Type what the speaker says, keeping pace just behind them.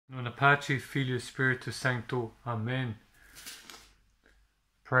Non Patri, Filio, Spiritus Sancto. Amen.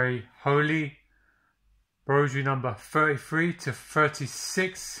 Pray Holy Rosary number 33 to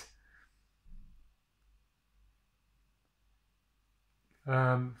 36.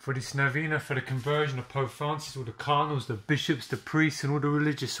 For this Novena, for the conversion of Pope Francis, all the Cardinals, the bishops, the priests, and all the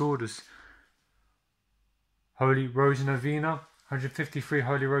religious orders. Holy Rosary Novena, 153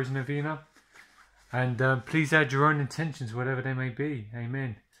 Holy Rosary Novena. And please add your own intentions, whatever they may be.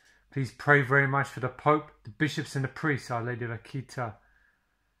 Amen. Please pray very much for the Pope, the bishops, and the priests. Our Lady of Akita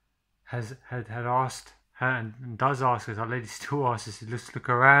had asked, and does ask us, Our Lady still asks us, let's look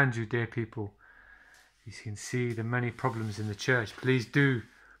around you, dear people. You can see the many problems in the church. Please do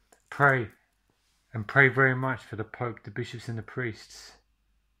pray, and pray very much for the Pope, the bishops, and the priests.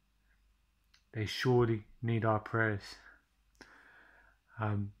 They surely need our prayers.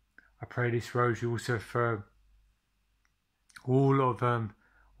 I pray this rosary also for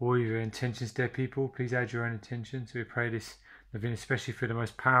all your intentions, dear people. Please add your own intentions. We pray this Novena especially for the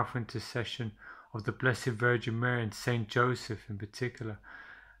most powerful intercession of the Blessed Virgin Mary and Saint Joseph in particular.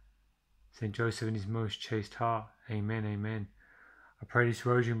 Saint Joseph in his most chaste heart. Amen, amen. I pray this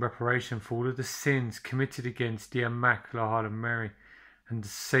rosary in reparation for all of the sins committed against the Immaculate Heart of Mary and the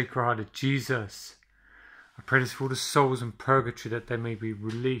Sacred Heart of Jesus. I pray this for all the souls in purgatory, that they may be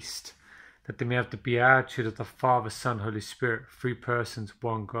released, that they may have the beatitude of the Father, Son, Holy Spirit, three persons,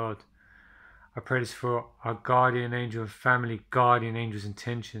 one God. I pray this for our guardian angel and family guardian angel's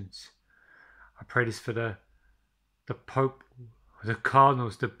intentions. I pray this for the Pope, the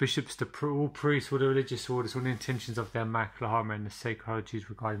Cardinals, the bishops, all priests, all the religious orders, all the intentions of their Immaculate Heart and the Sacred Heart of Jesus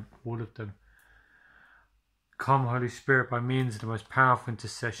regarding all of them. Come, Holy Spirit, by means of the most powerful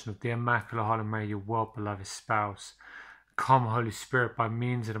intercession of the Immaculate Heart of Mary, your well-beloved spouse. Come, Holy Spirit, by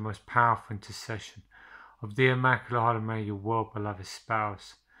means of the most powerful intercession of the Immaculate Heart of Mary, your well-beloved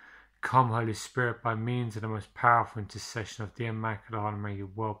spouse. Come, Holy Spirit, by means of the most powerful intercession of the Immaculate Heart of Mary, your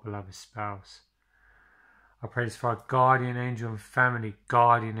well-beloved spouse. I pray this for our guardian angel and family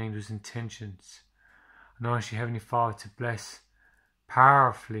guardian angel's intentions. And I ask you, Heavenly Father, to bless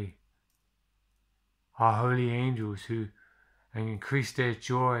powerfully our holy angels and increase their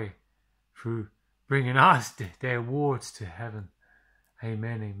joy through bringing us their awards to heaven.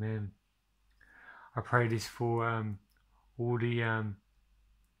 Amen, amen. I pray this for all the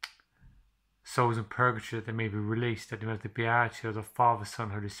souls in purgatory, that they may be released, that they may have the beatitude of the Father,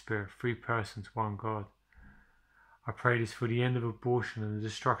 Son, Holy Spirit, three persons, one God. I pray this for the end of abortion and the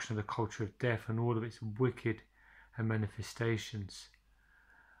destruction of the culture of death and all of its wicked and manifestations.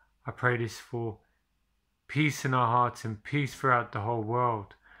 I pray this for peace in our hearts and peace throughout the whole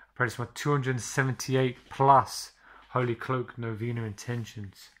world. I pray this for 278 plus Holy Cloak Novena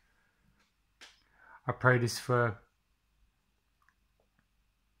intentions. I pray this for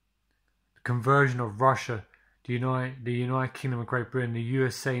the conversion of Russia, the United Kingdom of Great Britain, the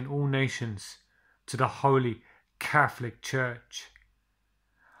USA, and all nations to the Holy Catholic Church.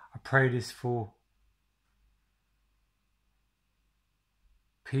 I pray this for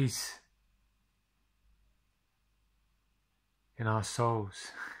peace in our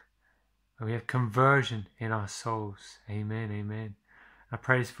souls, and we have conversion in our souls. Amen, amen. I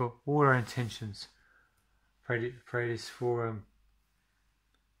pray this for all our intentions. Pray this for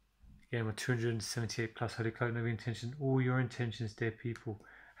again my 278 plus Holy Cloak Novena intention. All your intentions, dear people.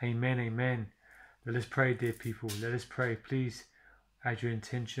 Amen, amen. Let us pray, dear people. Let us pray. Please add your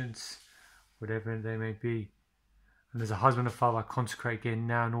intentions, whatever they may be. And as a husband and father, I consecrate again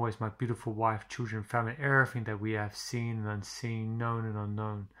now and always my beautiful wife, children, family, everything that we have seen and unseen, known and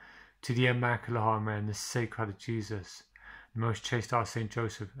unknown, to the Immaculate Heart of Mary and the Sacred Heart of Jesus, the most chaste heart of Saint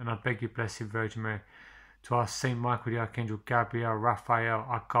Joseph. And I beg you, Blessed Virgin Mary, to our Saint Michael the Archangel, Gabriel, Raphael,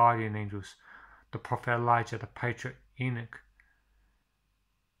 our guardian angels, the Prophet Elijah, the Patriarch Enoch,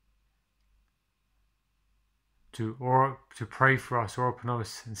 to pray for us, or open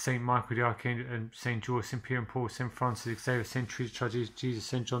us, and Saint Michael the Archangel, and Saint George, Saint Peter and Paul, Saint Francis Xavier, Saint Teresa Jesus,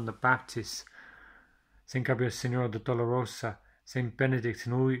 Saint John the Baptist, Saint Gabriel Signora the Dolorosa, Saint Benedict,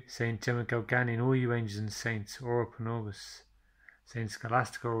 and all Saint Gemma Galgani, and all you angels and saints, or open us, Saint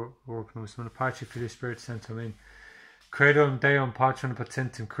Scholastica, or open us, in the Patri Filii Spiritus Sancto. Amen. Credo Deum Patrum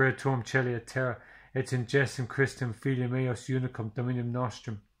Potentem, Creatorum Caeli et Terra, et in gestum Christum Filium Eius Unicum Dominum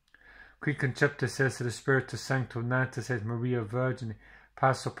Nostrum, qui conceptus est de Spiritus Sancto, natus et Maria Virgine,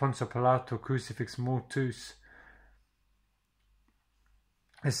 passo Poncio Pilato, crucifix mortus,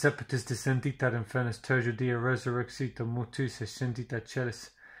 et sepetus descendita ad infernus, tertium dia resurrexita mortus, ascendita celis,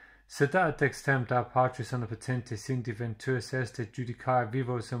 sed ad extem da Patris omnipotentes indi venturis est judicare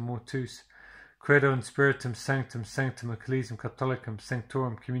vivos et mortus, Credo in Spiritum Sanctum, Sanctum Ecclesiam Catholicum,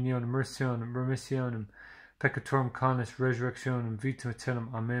 Sanctorum, Communionem, Missionem, Remissionem, Peccatorum Carnis, Resurrectionem, Vitam Aeternam.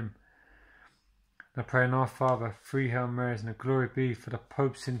 Amen. I pray in our Father, free Hail Marys, and the glory be for the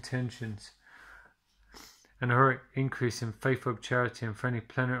Pope's intentions, and the heroic increase in faith, hope, charity, and for any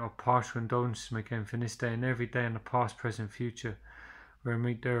plenary or partial indulgences may gain for this day and every day in the past, present, future, where we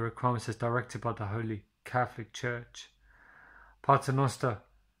meet their requirements as directed by the Holy Catholic Church. Pater Noster,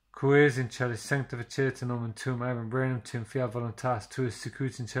 qui es in celis, sanctificetur nomen tuum, eram regnum tuum, fiat voluntas tuus,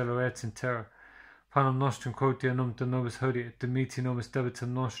 sicut in cielo et in terra. Panem nostrum quotidianum nunc da nobis hodie, et dimitti nobis debita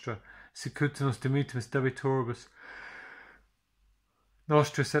nostra, sicut nos dimittimus debitoribus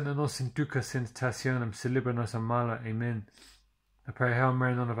nostris, et nos inducas in tentationem, sed libera nos a malo. Amen. I pray, Hail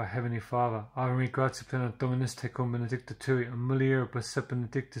Mary, None of our Heavenly Father, Ave gratia plena Dominus tecum, benedicta tui, and mulieribus et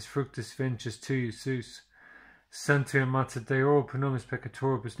benedictus fructus ventris tui, Iesus. Sancta Mater Dei, ora pro nobis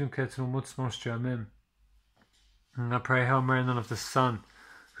peccatoribus, nunc et in mortis nostri. Amen. And I pray, Hail Mary, None of the Son,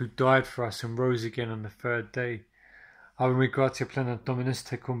 who died for us and rose again on the third day. Ave gratia plena Dominus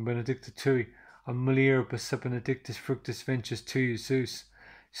tecum, benedicta tui, and mulieribus et benedictus fructus ventris tui, Iesus.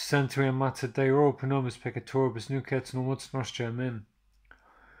 Sancta Mater Dei, ora pro nobis peccatoribus, nunc et in mortis nostri. Amen.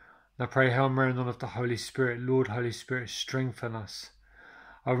 And I pray, Hail Mary, None of the Holy Spirit, Lord, Holy Spirit, strengthen us.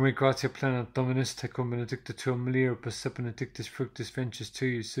 Ave gratia plena Dominus tecum, benedicta tu mulieribus et benedictus fructus ventris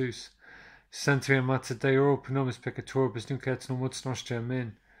tui, Iesus. Sancta Mater Dei, ora pro nobis peccatoribus, nunc et in mortis nostri.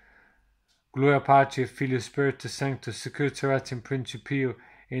 Amen. Gloria Patri et Filio Spiritus Sanctus, sicut erat in principio,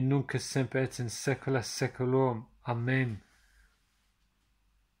 et nunc et semper et in saecula saeculorum. Amen.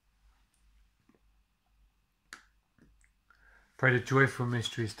 Pray the joyful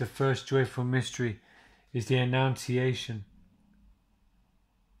mysteries. The first joyful mystery is the Annunciation.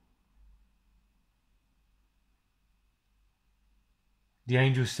 The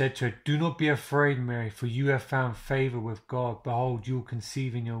angel said to her, Do not be afraid, Mary, for you have found favour with God. Behold, you will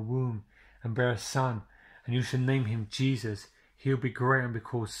conceive in your womb and bear a son, and you shall name him Jesus. He will be great and be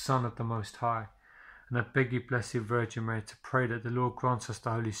called Son of the Most High. And I beg you, Blessed Virgin Mary, to pray that the Lord grants us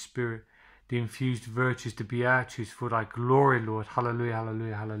the Holy Spirit, the infused virtues, the beatitudes for thy glory, Lord. Hallelujah,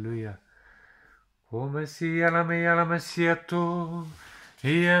 hallelujah, hallelujah. O Messia, la mea, la Messiato.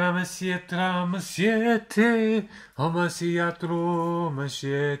 Ia Messiatra, Messiete, O Messiatro,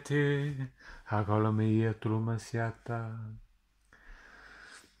 Messiete, Hagola Meiatro, Messiata.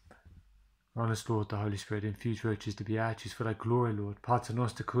 Honest Lord, the Holy Spirit, infuse virtues to be beatitudes for thy glory, Lord. Pater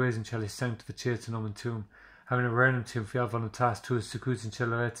Noster, qui es in celis, sanctificetur nomen tuum, having a regnum tuum, fiat voluntas tuus, sicut in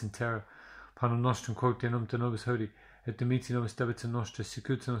cielo et in terra. Panem nostrum quotidianum da nobis hodie, et dimitti nobis debita nostra,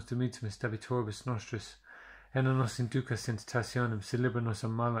 sicut nos dimittimus debitoribus nostris, et non nos inducas in tentationem, sed libera nos a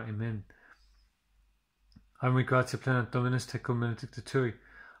malo. Amen. Ave gratia plena Dominus tecum, benedicta tui,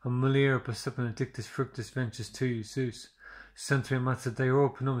 and mulieribus et benedictus fructus ventris tui, Iesus. Sancta Mater Dei, ora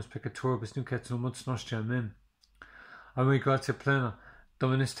pro nobis peccatoribus, nunc et in mortis nostri. Amen. Ave gratia plena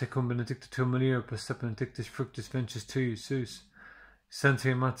Dominus tecum, benedicta tu mulieribus et benedictus fructus ventris tui, Iesus.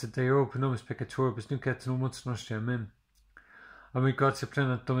 Sancta Mater Dei, ora pro nobis peccatoribus, nunc et in mortis nostri. Amen. Ave gratia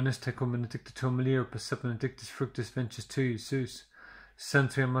plena Dominus tecum, benedicta tu mulieribus et benedictus fructus ventris tui, Iesus.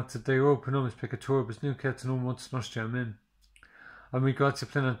 Sancta Mater Dei, ora pro nobis peccatoribus, nunc et in mortis nostri. Amen. Ave gratia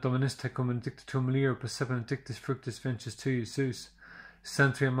plena Dominus tecum, benedicta tu mulieribus et benedictus fructus ventris tui, Iesus.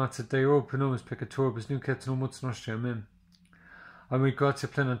 Sancta Mater Dei, ora pro nobis peccatoribus, nunc et in mortis nostri. Amen. Ave gratia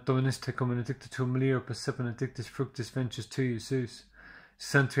plena Dominus tecum, benedicta tu mulieribus et benedictus fructus ventris tui, Iesus.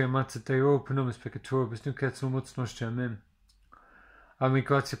 Sancta Mater Dei, ora pro nobis peccatoribus, nunc et in mortis nostri. Amen. Ave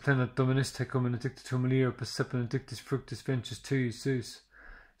gratia plena Dominus tecum, benedicta tu mulieribus et benedictus fructus ventris tui, Iesus.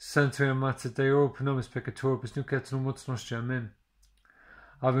 Sancta Mater Dei, ora pro nobis peccatoribus, nunc et in mortis nostri. Amen.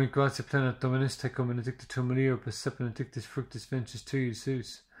 Ave gratia plena Dominus tecum, benedicta tu mulieribus et benedictus fructus ventris tui,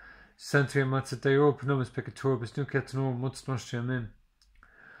 Iesus. Sancta Mater Dei, ora pro nobis peccatoribus, nunc et in mortis nostri. Amen.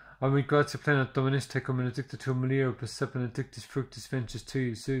 Ave gratia plena Dominus tecum, benedicta tu mulieribus et benedictus fructus ventris tui,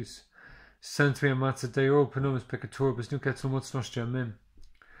 Iesus. Sancta Mater Dei, ora pro nobis peccatoribus, nunc et in mortis nostri. Amen.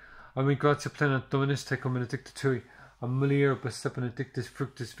 Ave gratia plena Dominus tecum, benedicta tui, and mulieribus et benedictus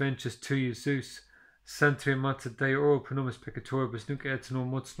fructus ventris tui, Iesus. Sancta Mater Dei, ora pro nobis peccatoribus, nunc et in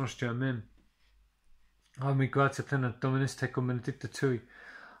mortis nostri. Amen. Ave gratia plena Dominus tecum, benedicta tui,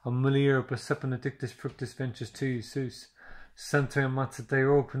 and mulieribus et benedictus fructus ventris tui, Iesus. Sancta Mater Dei,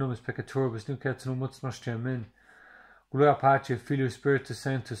 ora pro nobis peccatoribus, nunc et in mortis nostri. Amen. Gloria Patri et Filio Spiritus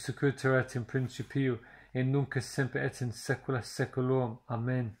Sanctus, sicut erat in principio, et nunc et semper et in saecula saeculorum.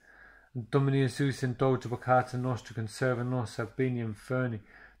 Amen. Domini Iesus indulge peccata nostra, conserva nos ab bene inferni,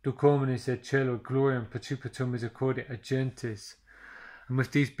 duc hominis et cielo gloriam percipitur misericordia agentes. And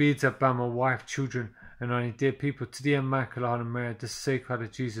with these beads I bound my wife, children, and our dear people to the Immaculate Heart of Mary, the Sacred Heart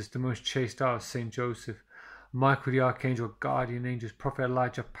of Jesus, the most chaste heart of Saint Joseph, Michael the Archangel, guardian angels, Prophet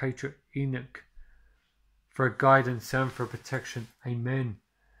Elijah, Patriarch Enoch, for a guidance and for protection. Amen.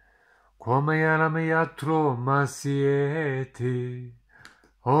 Come yalamayatro masiete,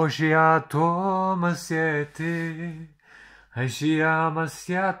 Oshiato masiete, Ashia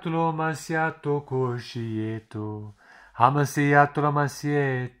masiatro masiato koshieto, Hamasiatro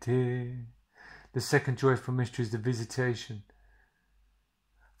masiete. The second joyful mystery is the visitation.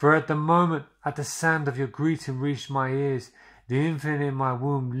 For at the moment, at the sound of your greeting reached my ears, the infant in my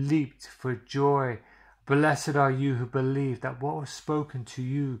womb leaped for joy. Blessed are you who believe that what was spoken to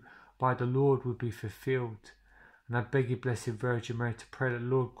you by the Lord would be fulfilled. And I beg you, Blessed Virgin Mary, to pray that the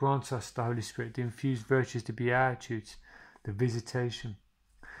Lord grants us the Holy Spirit, the infused virtues, the beatitudes, the visitation.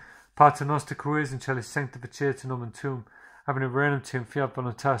 Pater noster quis in celis sanctificetur nomen tuum, having a renum tuum fiat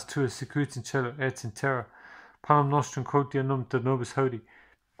voluntas tua secut in cielo et in terra, panem nostrum quotidianum nobis nobis hodie,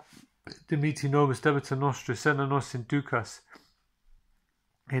 dimiti nobis debita nostra, et nos inducas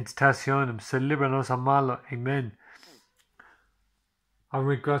in tentationem, sed libera nos a malo. Amen.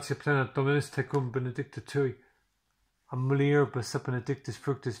 Amoris gratia plena Dominus tecum, benedicta tui, a mulieribus et benedictus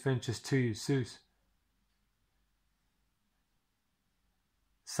fructus ventris tui, Iesus.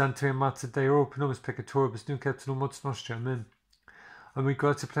 Sancta Mater Dei, ora pro nobis peccatoribus, nunc et in mortis nostri. Amen. Amoris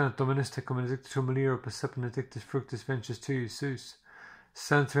gratia plena Dominus tecum, benedicta tu mulieribus et benedictus fructus ventris tui, Iesus.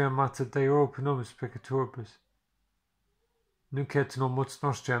 Sancta Mater Dei, ora pro nobis peccatoribus, nunc et in mortis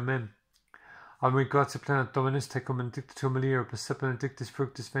nostri. Amen. Amoris gratia plena Dominus tecum, benedicta tu mulieribus et benedictus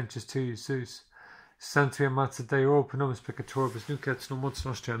fructus ventris tui, Iesus. Sancta Mater Dei, ora pro nobis peccatoribus, nunc et in mortis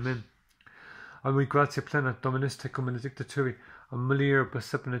nostri. Amen. Amoris gratia plena Dominus tecum, benedicta tui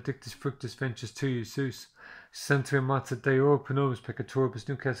mulieribus et benedictus fructus ventris tui, Iesus. Sancta Mater Dei, ora pro nobis peccatoribus,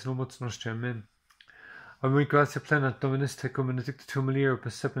 nunc et in mortis nostri. Amen. Amoris gratia plena Dominus tecum, benedicta tu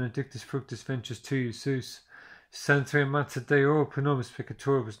mulieribus et benedictus fructus ventris tui, Iesus. Sancta Mater Dei, ora pro nobis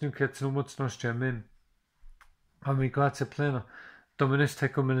peccatoribus, nunc et in mortis nostri. Amen. Amoris gratia plena Dominus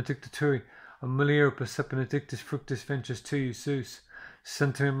tecum, benedicta tui mulieribus et benedictus fructus ventris tui, Iesus.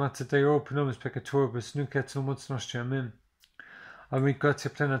 Sancta Mater Dei, ora pro nobis peccatoribus, nunc et in mortis nostri. Amen. Amoris gratia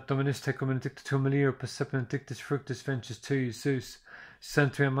plena Dominus tecum, benedicta tu mulieribus et benedictus fructus ventris tui, Iesus.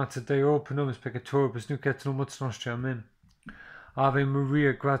 Sancta Mater Dei, ora pro nobis peccatoribus, nunc et in mortis nostri. Amen. Ave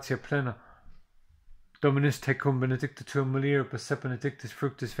Maria, gratia plena Dominus tecum, benedicta tu mulieribus et benedictus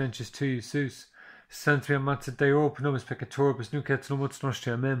fructus ventris tui, Iesus. Sancta Mater Dei, ora pro nobis peccatoribus, nunc et in mortis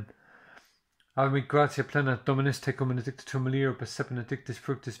nostri. Amen. Ave gratia plena Dominus tecum, benedicta tu mulieribus et benedictus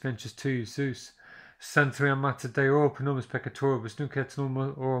fructus ventris tui, Iesus. Sancta Mater Dei, ora pro nobis peccatoribus, nunc et in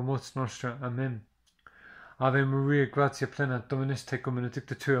mortis nostra. Amen. Ave Maria, gratia plena Dominus tecum,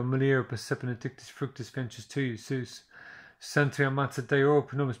 benedicta tu mulieribus et benedictus fructus ventris tui, Iesus. Sancta Mater Dei, ora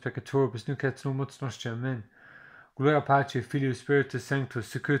pro nobis peccatoribus, nunc et in mortis nostra. Amen. Gloria Patri, Filio, Spiritus Sanctus,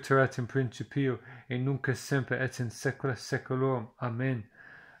 secutor et in principio, et nunc et semper et in saecula saeculorum. Amen.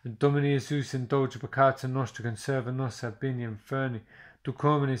 Domini Iesus, indulge peccata nostra, conserva nos ab bini inferni, tu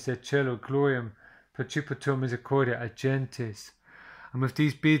communis et cielo gloriam, percipitur misericordia agentes. And with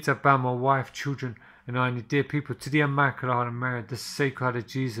these beads I bound my wife, children, and our dear people to the Immaculate Heart of Mary, the Sacred Heart of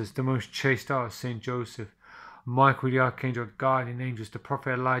Jesus, the most chaste heart of Saint Joseph, Michael the Archangel, guardian angels, the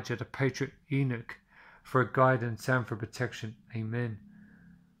Prophet Elijah, the Patriarch Enoch, for guidance and for protection. Amen.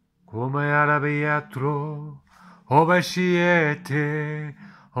 Come arabiatro, obasciete,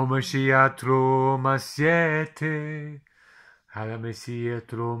 Homasiatro masiete,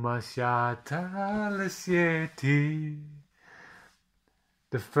 Halamesiatro masiata lesieti.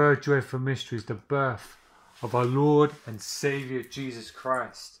 The third joyful mystery is the birth of our Lord and Saviour Jesus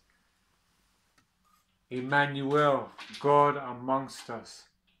Christ. Emmanuel, God amongst us.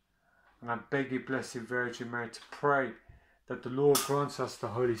 And I beg you, Blessed Virgin Mary, to pray that the Lord grants us the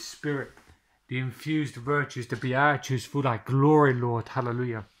Holy Spirit, the infused virtues, the beatitudes for thy glory, Lord.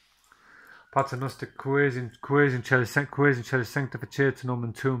 Hallelujah. Pater noster quis in celis sanctificetur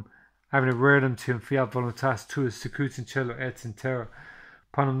nomen tuum, having a redum tuum fiat voluntas tua secut in cielo et in terra,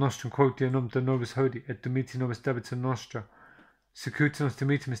 panem nostrum quotidianum nobis hodie, et dimiti nobis debita nostra, secut nos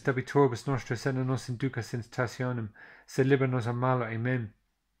dimitimus debitoribus nostra, et nos inducas in tentationem, sed libera nos a malo. Amen.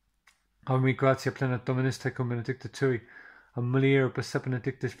 Amoris gratia plena Dominus tecum, benedicta tui mulieribus et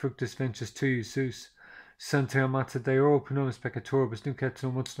benedictus fructus ventris tui, Iesus. Sancta Mater Dei, ora pro nobis peccatoribus, nunc et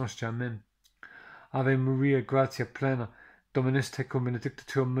in mortis nostri. Amen. Ave Maria, gratia plena Dominus tecum, benedicta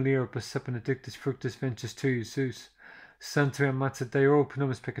tu mulieribus et benedictus fructus ventris tui, Iesus. Sancta Mater Dei, ora pro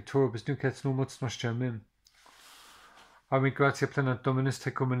nobis peccatoribus, nunc et in mortis nostri. Amen. Ave gratia plena Dominus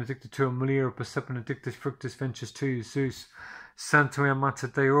tecum benedicta tu mulieribus per benedictus fructus ventris tui, Iesus. Santa Maria Mater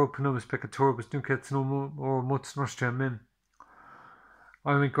Dei, ora pro nobis peccatoribus, nunc et in hora mortis nostri. Amen.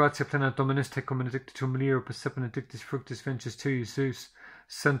 Ave gratia plena Dominus tecum benedicta tu mulieribus per benedictus fructus ventris tui, Iesus.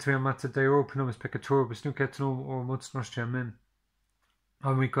 Santa Maria Mater Dei, ora pro nobis peccatoribus, nunc et in hora mortis nostri. Amen.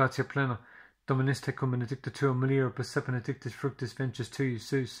 Ave gratia plena Dominus tecum benedicta tu mulieribus per benedictus fructus ventris tui,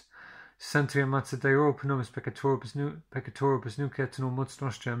 Iesus. Santa Maria Mater Dei, ora pro nobis peccatoribus, nunc et in hora mortis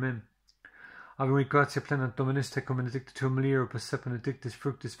nostri. Amen. Ave gratia plena Dominus tecum benedicta tu mulieribus per benedictus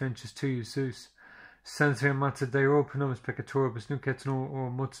fructus ventris tui, Iesus. Santa Maria Mater Dei, ora pro nobis peccatoribus, nunc et in hora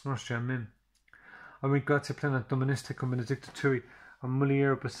mortis nostri. Amen. Ave gratia plena Dominus tecum benedicta tui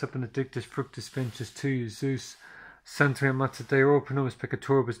mulieribus per benedictus fructus ventris tui, Iesus. Santa Maria Mater Dei, ora pro nobis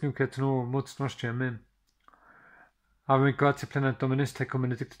peccatoribus, nunc et in hora mortis nostri. Amen. Ave gratia plena Dominus tecum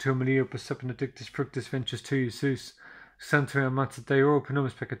benedicta tu mulieribus per benedictus fructus ventris tui, Iesus. Santa Maria Mater Dei, ora pro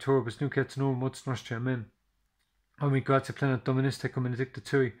nobis peccatoribus, nunc et in hora mortis nostri. Amen. Ave gratia plena Dominus tecum benedicta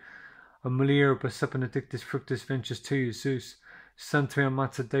tui mulieribus per benedictus fructus ventris tui, Iesus. Santa Maria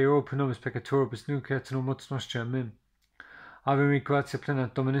Mater Dei, ora pro nobis peccatoribus, nunc et in hora mortis nostri. Amen. Ave gratia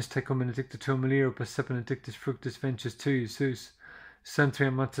plena Dominus tecum benedicta tu mulieribus per benedictus fructus ventris tui, Iesus. Santa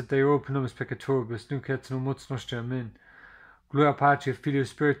Maria Mater Dei, ora pro nobis peccatoribus, nunc et in hora mortis nostri. Amen. Gloria Patri, Filio,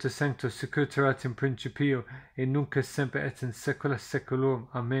 Spiritus Sancto, sicut erat in principio, et nunc et semper et in saecula saeculorum.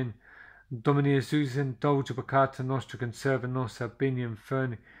 Amen. Domini Iesus, indulge peccata nostra, conserva nos a bene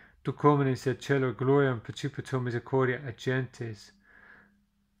inferni, tu homines et cielo, gloria and principio misericordia et gentes.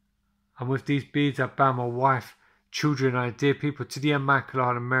 And with these beads I bow my wife, children, and dear people to the Immaculate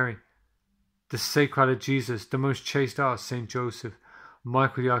Heart of Mary, the Sacred Heart of Jesus, the most chaste heart of Saint Joseph,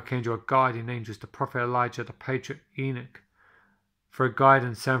 Michael the Archangel, our guardian angels, the prophet Elijah, the patriarch Enoch, for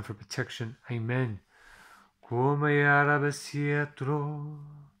guidance and for protection. Amen. Come arabasiatro,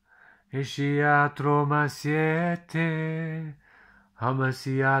 esciatro masiete,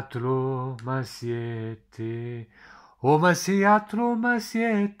 amasiatro masiete, omasiatro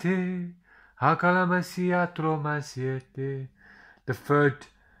masiete, acalamasiatro masiete. The third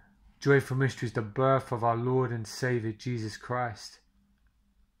joyful mystery is the birth of our Lord and Saviour Jesus Christ.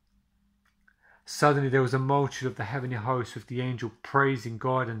 Suddenly there was a multitude of the heavenly host with the angel praising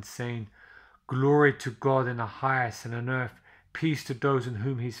God and saying, Glory to God in the highest, and on earth peace to those on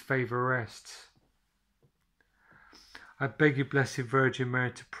whom his favour rests. I beg you, Blessed Virgin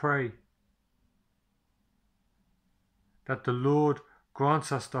Mary, to pray that the Lord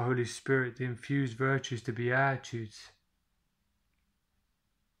grants us the Holy Spirit, the infused virtues, the Beatitudes.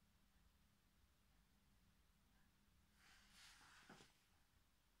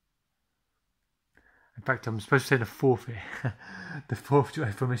 In fact, I'm supposed to say the fourth here. The fourth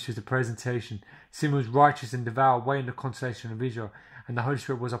joyful mystery is the presentation. Simeon was righteous and devout, weighing the consolation of Israel, and the Holy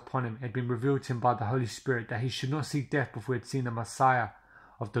Spirit was upon him. It had been revealed to him by the Holy Spirit that he should not see death before he had seen the Messiah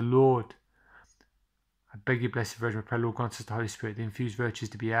of the Lord. I beg you, Blessed Virgin, pray, Lord, grant us the Holy Spirit, the infused virtues,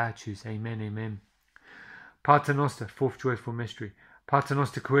 the Beatitudes. Amen, amen. Pater Noster, fourth joyful mystery. Pater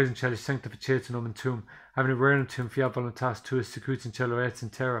Noster, quis in celis sanctificetur nomen tuum, having rerum tuum fiat voluntas tuas, sicut in cielo et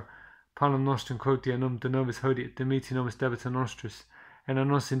in terra. Panem nostrum quotidianum num de nobis hodie, dimiti nobis debita nostris, et a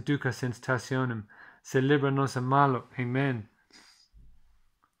nos inducas in tentationem, sed libera nos a malo. Amen.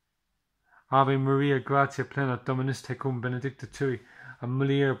 Ave Maria, gratia plena, Dominus tecum, benedicta tui,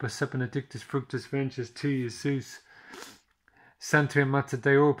 mulieribus per benedictus fructus ventris tui, Iesus. Santa Maria Mater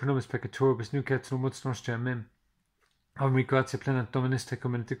Dei, ora pro nobis peccatoribus, nunc et in hora mortis nostri. Amen. Ave gratia plena, Dominus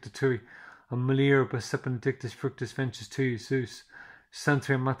tecum, benedicta tui, mulieribus per benedictus fructus ventris tui, Iesus.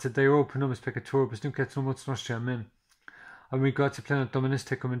 Santa Maria Mater Dei, ora pro nobis peccatoribus, nunc et in hora mortis nostri. Amen. Ave gratia plena, Dominus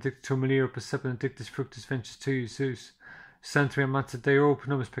tecum, benedicta tu mulieribus per benedictus fructus ventris tui, Iesus. Santa Maria Mater Dei, ora pro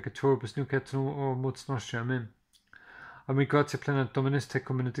nobis peccatoribus, nunc et in hora mortis nostri. Amen. Ave gratia plena, Dominus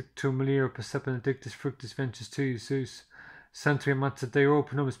tecum, benedicta tu mulieribus per benedictus fructus ventris tui, Iesus. Santa Maria Mater Dei, ora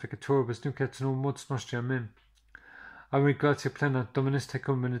pro nobis peccatoribus, nunc et in hora mortis nostri. Amen. Ave gratia plena, Dominus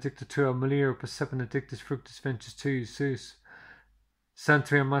tecum, benedicta tu mulieribus per benedictus fructus ventris tui, Iesus.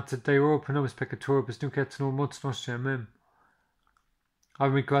 Santa Maria Mater Dei, ora pro nobis peccatoribus, nunc et in hora mortis nostri. Amen.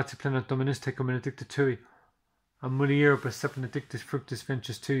 Ave gratia plena, Dominus tecum, benedicta tui mulieribus per benedictus fructus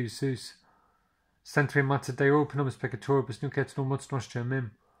ventris tui, Iesus. Santa Maria Mater Dei, ora pro nobis peccatoribus, nunc et in hora mortis nostri.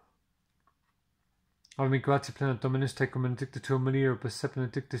 Amen. Ave gratia plena, Dominus tecum, benedicta tu mulieribus per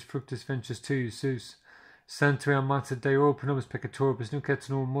benedictus fructus ventris tui, Iesus. Santa Maria Mater Dei, ora pro nobis peccatoribus, nunc et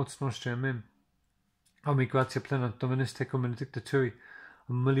in hora mortis nostri. Amen. Ave gratia plena, Dominus tecum, benedicta tui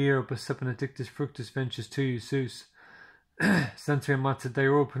mulieribus per benedictus fructus ventris tui, Iesus. Santa Maria Mater Dei,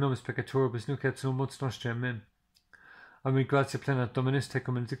 ora pro nobis peccatoribus, nunc et in hora mortis nostri. Amen. Ami gratia plena Dominus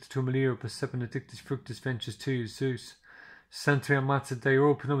tecum benedicta tu mulieribus sed benedictus fructus ventris tui, Iesus. Sancta Mater Dei,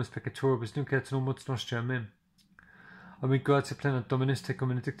 ora pro nobis peccatoribus, nunc et in hora mortis nostri. Amen. Ami gratia plena Dominus tecum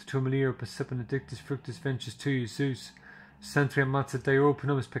benedicta tu mulieribus sed benedictus fructus ventris tui, Iesus. Sancta Mater Dei, ora pro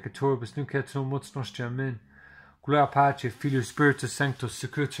nobis peccatoribus, nunc et in hora mortis nostri. Amen. Gloria Patri, Filio, Spiritus Sanctus,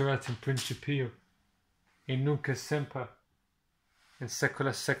 secutor et in principio, et nunc et semper, in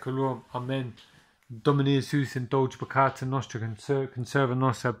saecula saeculorum. Amen. Domini Iesus, indulge peccata nostra, conserva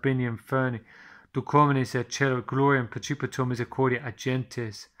nos ab bene inferni, duc homines et cielo, gloria and principio misericordia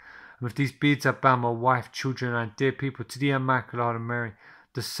agentes. And with these beads I bound my wife, children, and dear people to the Immaculate Heart of Mary,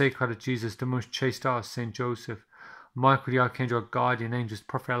 the Sacred Heart of Jesus, the most chaste heart of Saint Joseph, Michael the Archangel, our guardian angels,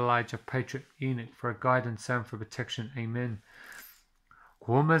 Prophet Elijah, Patriarch Enoch, for a guidance and for protection. Amen.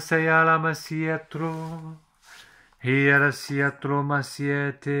 Come sei alla masietro, hiera sietro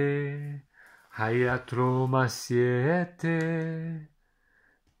masiete, hiatro masiete.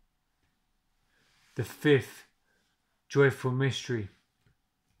 The fifth joyful mystery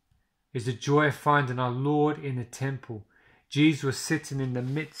is the joy of finding our Lord in the temple. Jesus was sitting in the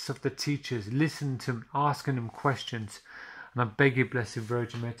midst of the teachers, listening to them, asking them questions. And I beg you, Blessed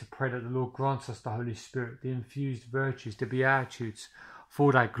Virgin Mary, to pray that the Lord grants us the Holy Spirit, the infused virtues, the beatitudes,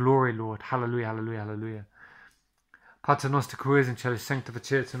 for thy glory, Lord. Hallelujah, hallelujah, hallelujah. Pater noster, qui es in cielo,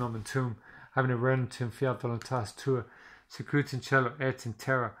 sanctificetur nomen tuum, having a redentum fiat voluntas tua, secret in cielo et in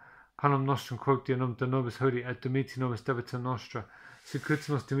terra. Panem nostrum quotidianum nom de nobis hodie, et dimiti nobis debita nostra, secret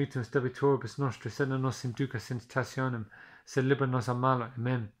nos dimitimus debitoribus nostri, sed non nos inducas in tentationem, sed libera nos a malo.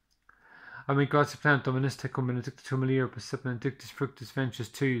 Amen. Ami gratia plena Dominus tecum benedicta tu mulieribus sed benedictus fructus ventris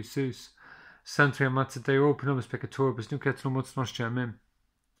tui, Iesus. Sancta Mater Dei, ora pro nobis peccatoribus, nunc et in hora mortis nostri. Amen.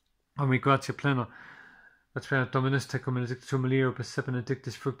 Ami gratia plena Dominus tecum benedicta tu mulieribus sed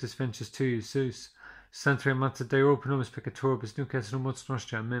benedictus fructus ventris tui, Iesus. Sancta Mater Dei, ora pro nobis peccatoribus, nunc et in hora mortis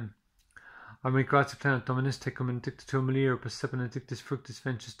nostri. Amen. Ami gratia plena Dominus tecum benedicta tu mulieribus sed benedictus fructus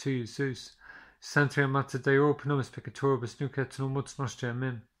ventris tui, Iesus. Sancta Mater Dei, ora pro nobis peccatoribus, nunc et in hora mortis nostri.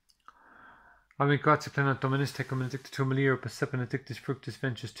 Amen. Ami gratia plena Dominus tecum benedicta tu mulieribus sed benedictus fructus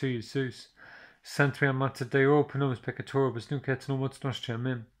ventris tui, Iesus. Sancta Mater Dei, ora pro nobis peccatoribus, nunc et in hora mortis nostri.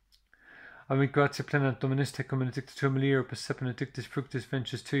 Amen. Ami gratia plena Dominus tecum benedicta tu mulieribus sed benedictus fructus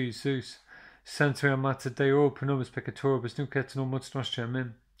ventris tui, Iesus. Sancta Mater Dei, ora pro nobis peccatoribus, nunc et in hora mortis nostri.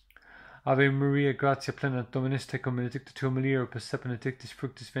 Amen. Ave Maria, gratia plena Dominus tecum benedicta tu mulieribus sed benedictus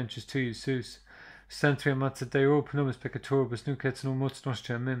fructus ventris tui, Iesus. Sancta Mater Dei, ora pro nobis peccatoribus, nunc et in hora mortis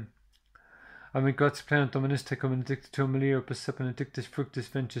nostri. Amen. Ami gratia plena Dominus tecum benedicta tu mulieribus sed benedictus fructus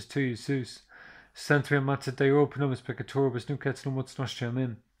ventris tui, Iesus. Sancta Mater Dei, ora pro nobis peccatoribus, nunc et in hora mortis nostri.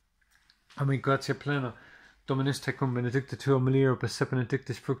 Amen. Ami gratia plena Dominus tecum benedicta tu mulieribus sed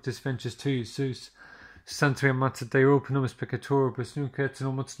benedictus fructus ventris tui, Iesus. Sancta Mater Dei, ora pro nobis peccatoribus, nunc et in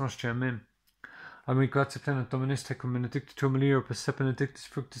hora mortis nostri. Amen. Ami gratia plena Dominus tecum benedicta tu mulieribus sed benedictus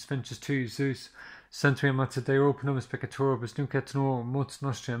fructus ventris tui, Iesus. Sancta Mater Dei, ora pro nobis peccatoribus, nunc et in hora mortis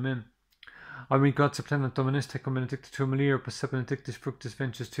nostri. Amen. Ami gratia plena Dominus tecum benedicta tu mulieribus sed benedictus fructus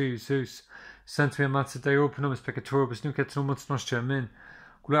ventris tui, Iesus. Sancta Mater Dei, ora pro nobis peccatoribus, nunc et in hora mortis nostri. Amen.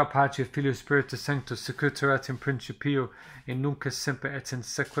 Gloria Patri, Filio, Spiritus Sanctus, secutor et in principio, et nunc et semper et in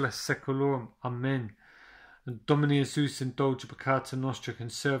saecula saeculorum. Amen. Domini Iesus, indulge peccata nostra,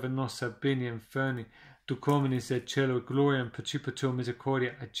 conserva nos ab bene inferni, duc homines et cielo, gloria and principio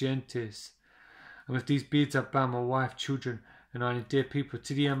misericordia agentes. And with these beads I bound my wife, children, and our dear people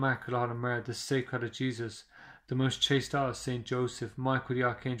to the Immaculate Heart of Mary, the Sacred Heart of Jesus, the most chaste heart of Saint Joseph, Michael the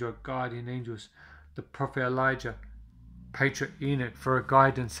Archangel, our guardian angels, the Prophet Elijah, Patriarch Enoch, for a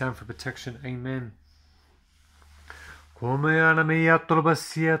guidance and for protection. Amen. Come alla mia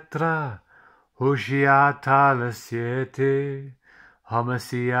turbasiatra, Hoshiata la siete,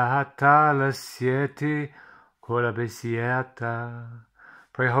 Homasiata la siete, Colabesiata.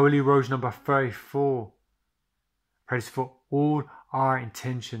 Pray Holy Rose number 34. Praise for all our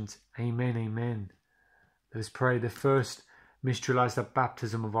intentions. Amen, amen. Let us pray the first mystery, the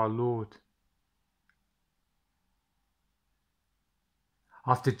baptism of our Lord.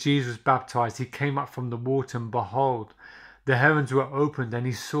 After Jesus was baptized, he came up from the water, and behold, the heavens were opened, and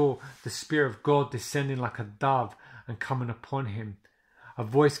he saw the Spirit of God descending like a dove and coming upon him. A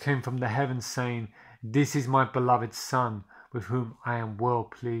voice came from the heavens saying, "This is my beloved Son, with whom I am well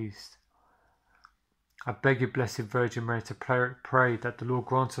pleased." I beg you, Blessed Virgin Mary, to pray that the Lord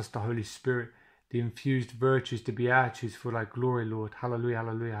grants us the Holy Spirit, the infused virtues, the beatitudes, for thy glory, Lord. Hallelujah,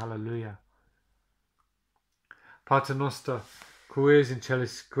 hallelujah, hallelujah. Pater noster, qui es in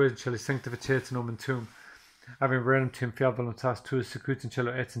celis sanctificetur nomen tuum, ave regnum tuum fiat voluntas tua, sicut in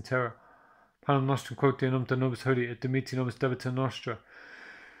cielo et in terra. Panem nostrum quote in nomine nobis Holy et dimiti nobis debita nostra.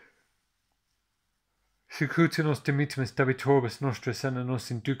 Securite nos dimitimus debitoribus nostris et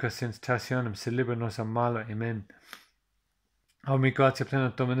nos inducas in tentationem, sed libera nos a malo. Amen. Omni gratia plena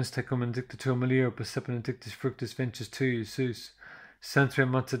Dominus tecum benedicta tua mulieribus et benedictus fructus ventris tui, Iesus. Sancta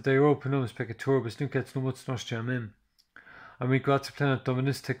Mater Dei, ora pro nobis peccatoribus, nunc et in mortis nostri. Amen. Omni gratia plena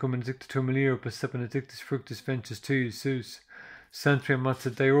Dominus tecum benedicta tua mulieribus et benedictus fructus ventris tui, Iesus. Sancta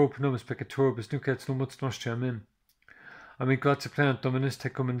Mater Dei, ora pro nobis peccatoribus, nunc et in mortis nostri. Amen. Omni gratia plena Dominus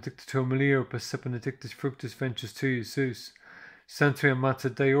tecum benedicta tua mulieribus et benedictus fructus ventris tui, Iesus. Sancta Mater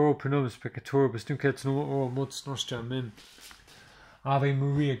Dei, ora pro nobis peccatoribus, nunc et in mortis nostri. Amen. Ave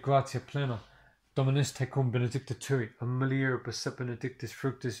Maria, gratia plena, Dominus tecum benedicta tui, mulieribus et benedictus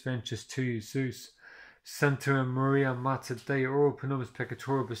fructus ventris tui, Iesus. Sancta Maria, Mater Dei, ora pro nobis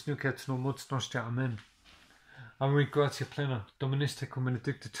peccatoribus, nunc et in mortis nostri. Amen. Ave gratia plena, Dominus tecum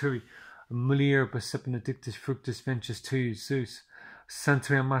benedicta tui, mulieribus et benedictus fructus ventris tui, Iesus.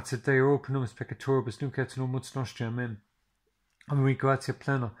 Sancta Mater Dei, ora pro nobis peccatoribus, nunc et in mortis nostri. Amen. Ave gratia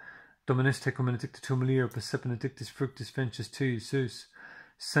plena, Dominus tecum benedicta tua mulieribus et benedictus fructus ventris tui, Iesus.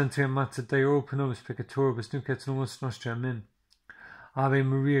 Sancta Mater Dei, ora pro nobis peccatoribus, nunc et in mortis nostri. Amen. Ave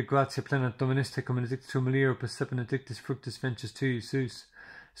Maria, gratia plena, Dominus tecum benedicta tua mulieribus et benedictus fructus ventris tui, Iesus.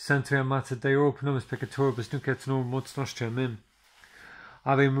 Sancta Mater Dei, ora pro nobis peccatoribus, nunc et in mortis nostri. Amen.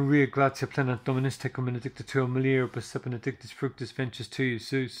 Ave Maria, gratia plena, Dominus tecum benedicta tua mulieribus et benedictus fructus ventris tui,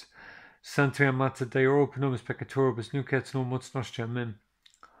 Iesus. Sancta Mater Dei, ora pro nobis peccatoribus, nunc et in mortis nostri. Amen.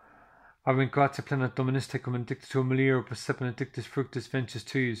 Ave gratia plena, Dominus tecum benedicta tua mulieribus et benedictus fructus ventris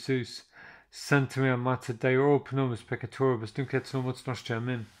tui, Iesus. Sancta Mater Dei, ora pro nobis peccatoribus, nunc et in mortis nostri.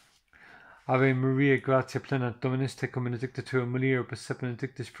 Amen. Ave Maria, gratia plena, Dominus tecum benedicta tua mulieribus et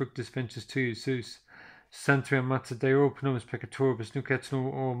benedictus fructus ventris tui, Iesus. Sancta Mater Dei, ora pro nobis peccatoribus, nunc et in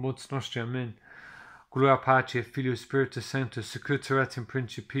mortis nostri. Amen. Gloria Patri et Filio Spiritus Sanctus, secutor et in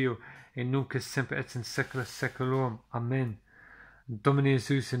principio, et nunc et semper et in saecula saeculorum. Amen. Domine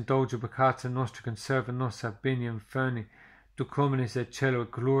Iesus, indulge peccata nostra, conserva nos ab bene inferni, duc homines et cielo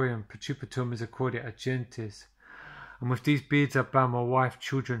et gloriam, principatur misericordia agentes. And with these beads I bow my wife,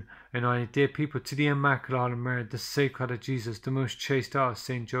 children, and our dear people to the Immaculate Heart of Mary, the Sacred Heart of Jesus, the most chaste heart of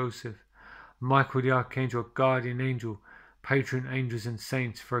Saint Joseph, Michael the Archangel, guardian angel, patron angels and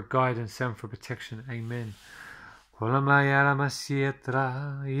saints, for a guidance and for protection. Amen. Kolamaya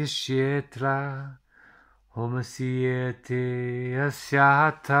masietra, yesietra, Homo siete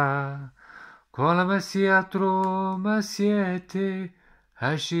asiata, kolamasiatro masiete,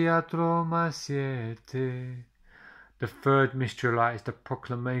 asiatro masiete. The third mystery light is the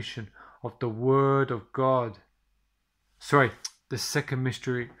proclamation of the Word of God. The second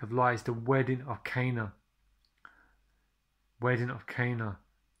mystery of light is the wedding of Cana. Wedding of Cana.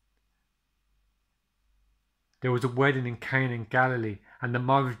 There was a wedding in Cana in Galilee, and the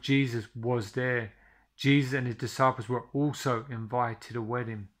mother of Jesus was there. Jesus and his disciples were also invited to the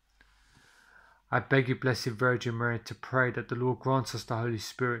wedding. I beg you, Blessed Virgin Mary, to pray that the Lord grants us the Holy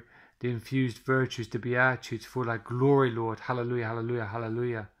Spirit, the infused virtues, the beatitudes for thy glory, Lord. Hallelujah, hallelujah,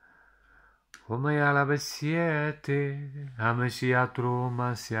 hallelujah.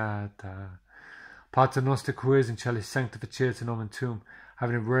 Pater noster qui es in celis, sanctificetur nomen tuum,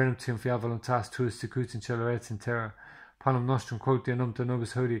 having regnum tuum fiat voluntas tuus sicut in cielo et in terra. Panem nostrum quote in nomine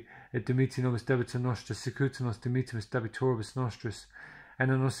nobis Holy, et dimiti nobis debita nostra, sicut nos dimitimus debitoribus nostris, et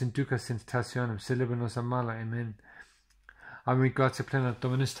non nos inducas in tentationem, sed libera nos a malo. Amen. Ave gratia plena,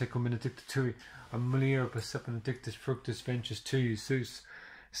 Dominus tecum benedicta tui, mulieribus et benedictus fructus ventris tui, Iesus.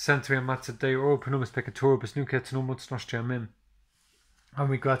 Sancta Mater Dei, ora pro nobis peccatoribus, nunc et in mortis nostri. Amen.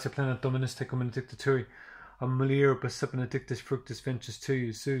 Ave gratia plena, Dominus tecum benedicta tui, mulieribus et benedictus fructus ventris tui,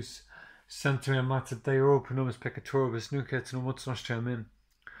 Iesus. Sancta Mater Dei, ora pro nobis peccatoribus, nunc et in mortis nostri. Amen.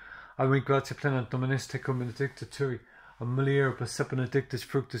 Ave gratia plena, Dominus tecum benedicta tui, mulieribus et benedictus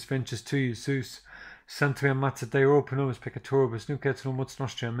fructus ventris tui, Iesus. Sancta Mater Dei, ora pro nobis peccatoribus, nunc et in mortis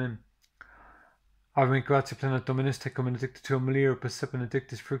nostri. Amen. Ave gratia plena, Dominus tecum benedicta tua mulieribus et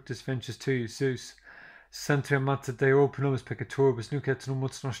benedictus fructus ventris tui, Iesus. Sancta Mater Dei, ora pro nobis peccatoribus, nunc et in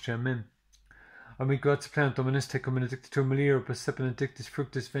mortis nostri. Amen. Ave gratia plena, Dominus tecum benedicta tua mulieribus et benedictus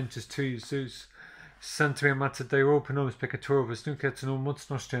fructus ventris tui, Iesus. Sancta Mater Dei, ora pro nobis peccatoribus, nunc et in mortis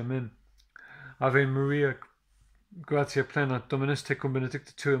nostri. Amen. Ave Maria, gratia plena, Dominus tecum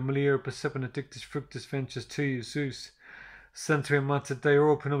benedicta tua mulieribus et benedictus fructus ventris tui, Iesus. Sancta Mater Dei,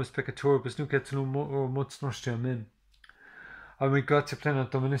 ora pro nobis peccatoribus, nunc et in mortis nostri. Amen. Ave gratia plena,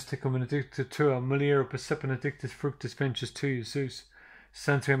 Dominus tecum benedicta tua mulieribus et benedictus fructus ventris tui, Iesus.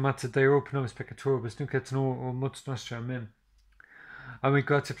 Sancta Mater Dei, ora pro nobis peccatoribus, nunc et in mortis nostri. Amen. Ave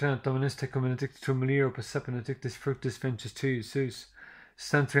gratia plena Dominus tecum, benedicta tu mulieribus, per benedictus fructus ventris tui, Iesus.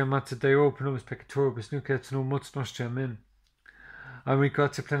 Sancta Mater Dei, ora pro nobis peccatoribus, nunc et in hora mortis nostri. Amen. Ave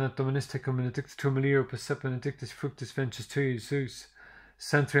gratia plena Dominus tecum, benedicta tu mulieribus, per benedictus fructus ventris tui, Iesus.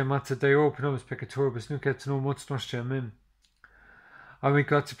 Sancta Mater Dei, ora pro nobis peccatoribus, nunc et in hora mortis nostri. Amen. Ave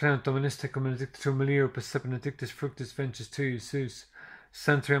gratia plena Dominus tecum, benedicta tu mulieribus, per benedictus fructus ventris tui, Iesus.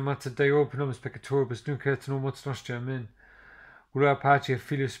 Sancta Mater Dei, ora pro nobis peccatoribus, nunc et in hora mortis nostri. Amen. Gloria Patri et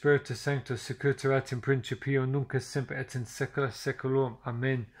Filii Spiritus Sanctus, sicut erat in principio, nunc et semper et in saecula saeculorum.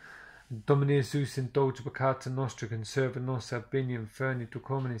 Amen. Domine Jesus, indulge peccata nostra, conserva nos ab bene inferni, tu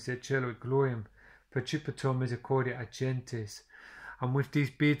communis et cielo et gloriam, percipitur misericordia agentes. And with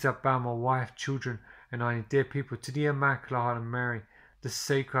these beads I bow my wife, children, and our dear people to the Immaculate Heart of Mary, the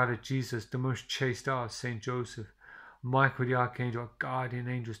Sacred Heart of Jesus, the most chaste heart of Saint Joseph, Michael the Archangel, our guardian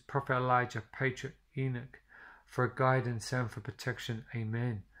angels, Prophet Elijah, Patriarch Enoch, for guidance and for protection.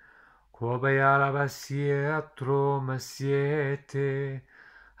 Amen. Quobeala masiatro masiete,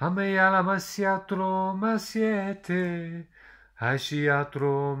 ameala masiatro masiete,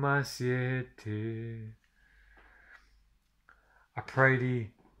 asciatro masiete. I pray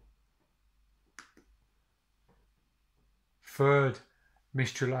thee. Third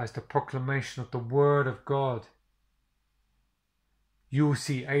mystery lies the proclamation of the Word of God. You will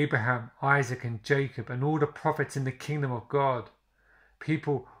see Abraham, Isaac, and Jacob, and all the prophets in the kingdom of God.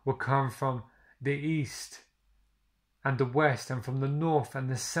 People will come from the east and the west, and from the north and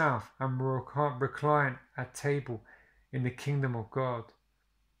the south, and will recline at table in the kingdom of God.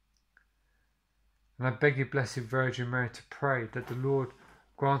 And I beg you, Blessed Virgin Mary, to pray that the Lord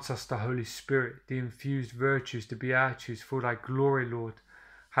grants us the Holy Spirit, the infused virtues, the beatitudes for thy glory, Lord.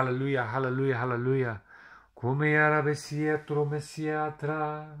 Hallelujah, hallelujah, hallelujah. Come era besietro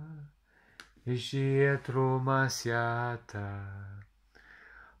messiatra, isietro messiata.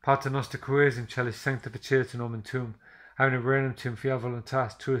 Pater noster queris in celis sanctificetur nomen tuum, having a renum tuum fiat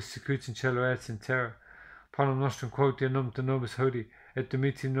voluntas tuus sicut in cielo et in terra. Panem nostrum quotia de nobis hodie, et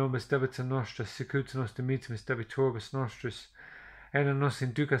dimiti nobis debita nostra, sicut nos dimitimus debitoribus nostris, et non nos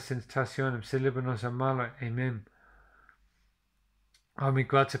inducas in tentationem, sed libera nos a malo. Amen. Ave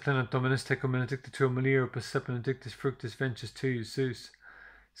gratia plena Dominus tecum, benedicta tu mulieribus, et benedictus fructus ventris tui, Iesus.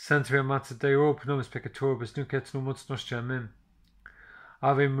 Sancta Mater Dei, ora pro nobis peccatoribus, nunc et in hora mortis nostri. Amen.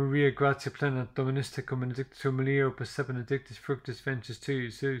 Ave Maria, gratia plena Dominus tecum, benedicta tu mulieribus, et benedictus fructus ventris tui,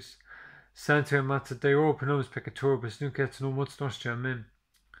 Iesus. Sancta Mater Dei, ora pro nobis peccatoribus, nunc et in hora mortis nostri. Amen.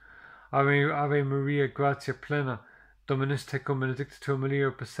 Ave Maria, gratia plena Dominus tecum, benedicta tu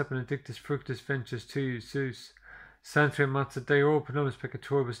mulieribus, et benedictus fructus ventris tui, Iesus. Sancta Mater Dei, ora pro nobis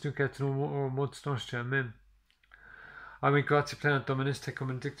peccatoribus, nunc et in hora mortis nostri. Amen. Ave gratia plena Dominus tecum,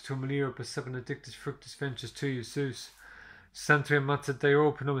 benedicta tu mulieribus, et benedictus fructus ventris tui, Iesus. Sancta Mater Dei,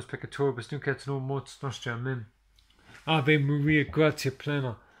 ora pro nobis peccatoribus, nunc et in hora mortis nostri. Amen. Ave Maria, gratia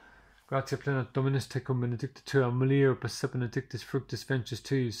plena Dominus tecum, benedicta tu mulieribus, et benedictus fructus ventris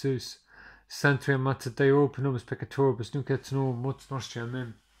tui, Iesus. Sancta Mater Dei, ora pro nobis peccatoribus, nunc et in hora mortis nostri.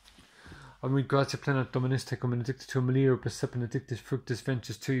 Amen. Ave gratia plena Dominus tecum, benedicta tu mulieribus, et benedictus fructus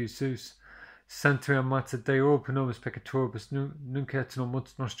ventris tui, Iesus. Sancta Mater Dei, ora pro nobis peccatoribus, nunc et in hora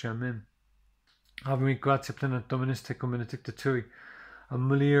mortis nostri. Amen. Ave gratia plena Dominus tecum, benedicta tui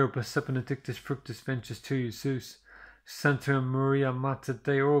mulieribus, et benedictus fructus ventris tui, Iesus. Sancta Maria Mater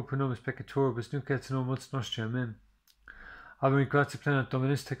Dei, ora pro nobis peccatoribus, nunc et in hora mortis nostri. Amen. Ave gratia plena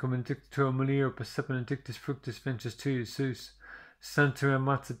Dominus tecum, benedicta tu mulieribus, et benedictus fructus ventris tui, Iesus. Sancta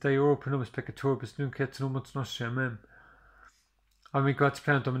Mater Dei, ora pro nobis peccatoribus, nunc et in hora mortis nostri. Amen. Ave gratia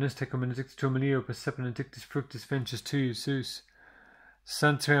plena Dominus tecum, benedicta tu mulieribus, et benedictus fructus ventris tui, Iesus.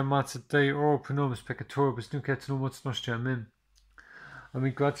 Sancta Mater Dei, ora pro nobis peccatoribus, nunc et in hora mortis nostri. Amen. Ave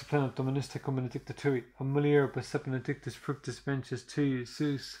gratia plena Dominus tecum, benedicta tu mulieribus, et benedictus fructus ventris tui,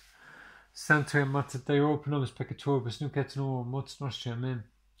 Iesus. Sancta Mater Dei, ora pro nobis peccatoribus, nunc et in hora mortis nostri. Amen.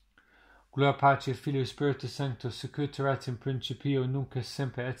 Gloria Patri et Filii Spiritus Sanctus, sicut erat in principio, nunc et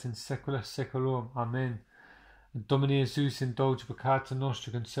semper et in saecula saeculorum. Amen. Domine Jesus, indulge peccata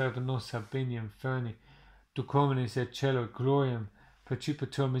nostra, conserva nos ab bene inferni, tu communis et cielo et gloriam,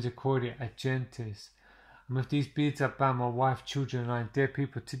 percipitur misericordia agentes. And with these beads I bow my wife, children, and I dear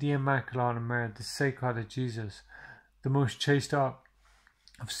people to the Immaculate Heart of Mary, the Sacred Heart of Jesus, the most chaste heart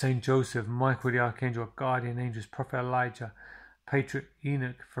of Saint Joseph, Michael the Archangel, guardian angels, Prophet Elijah, Patriarch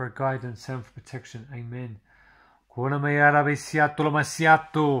Enoch, for guidance and for protection. Amen. Quona me era besiato lo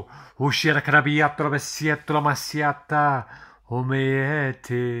masiato, uscira carabiato lo besiato lo masiata,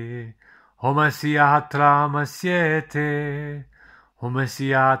 omeete, omasiatra masiete,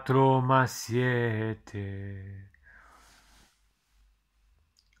 omasiatro masiete.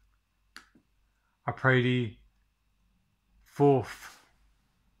 I pray the fourth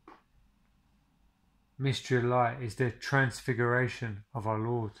mystery of light is the transfiguration of our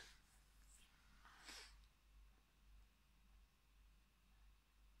Lord.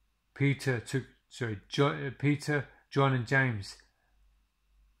 Peter, John and James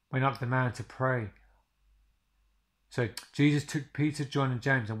went up the mountain to pray. So Jesus took Peter, John and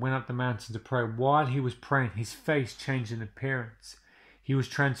James and went up the mountain to pray. While he was praying, his face changed in appearance. He was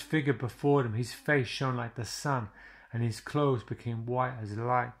transfigured before them. His face shone like the sun and his clothes became white as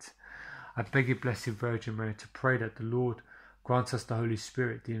light. I beg you, Blessed Virgin Mary, to pray that the Lord grants us the Holy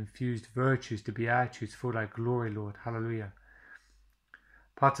Spirit, the infused virtues, the beatitudes for thy glory, Lord. Hallelujah.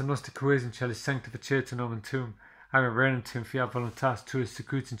 Pater noster qui es in celis, sanctificetur nomen tuum, ame regnum fiat voluntas tua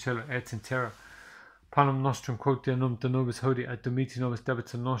sicut in cielo et in terra. Panem nostrum quotidianum de nobis hodie, et dimiti nobis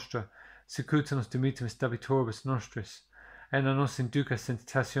debita nostra, sicut nos dimitimus debitoribus nostris, et non nos inducas in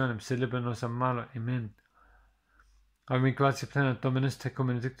tentationem, sed libera nos a malo. Amen. Ave gratia plena, Dominus tecum,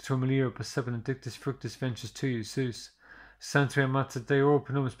 benedicta mulieribus, et benedictus fructus ventris tui, Iesus. Sancta Mater Dei, ora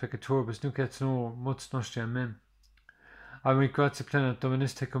pro nobis peccatoribus, nunc et in hora mortis nostri. Amen. Ave gratia plena,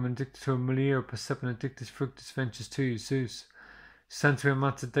 Dominus tecum, benedicta mulieribus, et benedictus fructus ventris tui, Iesus. Sancta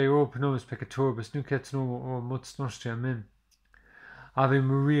Mater Dei, ora pro nobis peccatoribus, nunc et in hora mortis nostri. Amen. Ave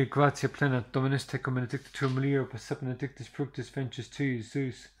Maria, gratia plena, Dominus tecum, benedicta mulieribus, et benedictus fructus ventris tui,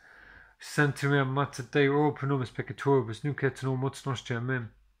 Iesus. Sancta Mater Dei, ora pro nobis peccatoribus, nunc et in hora mortis nostri. Amen.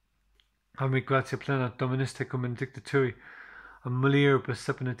 Ave gratia plena, Dominus tecum, benedicta tui, mulieribus,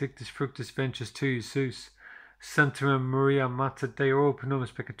 et benedictus fructus ventris tui, Iesus. Sancta Maria, Mater Dei, ora pro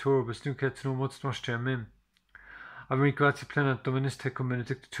nobis peccatoribus, nunc et in hora mortis nostri. Amen. Ave gratia plena, Dominus tecum,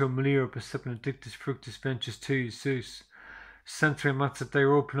 benedicta mulieribus, et benedictus fructus ventris tui, Iesus. Sancta Mater Dei,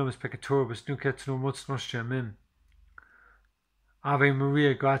 ora pro nobis peccatoribus, nunc et in hora mortis nostri. Amen. Ave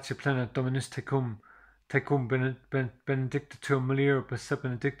Maria, gratia plena, Dominus tecum, benedicta mulieribus, et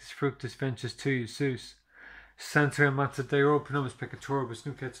benedictus fructus ventris tui, Iesus. Sancta Mater Dei, ora pro nobis peccatoribus,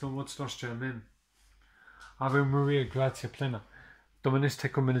 nunc et in hora mortis nostri. Amen. Ave Maria, gratia plena, Dominus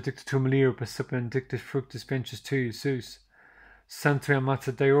tecum, benedicta mulieribus, et benedictus fructus ventris tui, Iesus. Sancta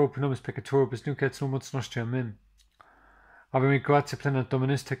Mater Dei, ora pro nobis peccatoribus, nunc et in hora mortis nostri. Amen. Ave gratia plena,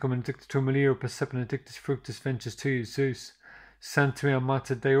 Dominus tecum, benedicta mulieribus, et benedictus fructus ventris tui, Iesus. Sancta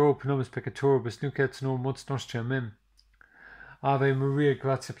Mater Dei, ora pro nobis peccatoribus, nunc et in hora mortis nostri. Amen. Ave Maria,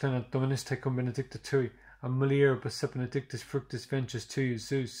 gratia plena, Dominus tecum, benedicta mulieribus, et benedictus fructus ventris tui,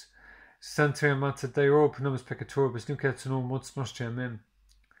 Iesus. Sancta Mater Dei, ora pro nobis peccatoribus, nunc et in hora mortis nostri. Amen.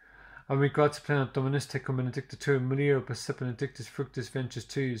 Ave gratia plena, Dominus tecum, benedicta mulieribus, et benedictus fructus ventris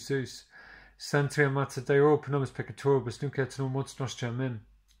tui, Iesus. Sancta Mater Dei, ora pro nobis peccatoribus, nunc et in hora mortis nostri. Amen.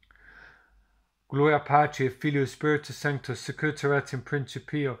 Gloria Patri et Filio Spiritus Sanctus, sicut erat in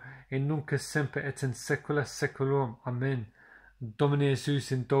principio, et nunc semper et in saecula saeculorum. Amen. Domine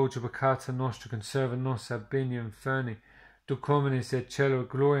Jesus, indulge peccata nostra, conserva nos ab bene inferni, duc homines et cielo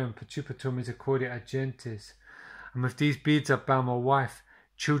gloriam percipitur misericordia agentes. And with these beads I bow my wife,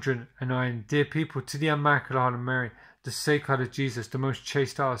 children, and I, and dear people, to the Immaculate Heart of Mary, the Sacred Heart of Jesus, the most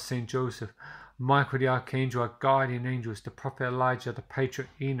chaste heart of Saint Joseph, Michael the Archangel, our guardian angels, the prophet Elijah, the patriarch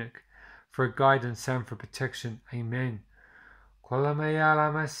Enoch, for guidance and for protection. Amen. Quala mea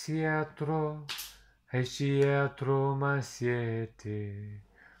la masiatro, hesiatro masiete.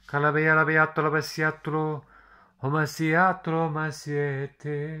 Calabea la beato la masiatro, homasiatro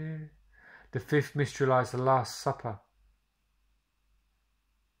masiete. The fifth mystery lies the Last Supper.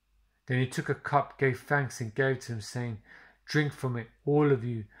 Then he took a cup, gave thanks, and gave it to them, saying, Drink from it, all of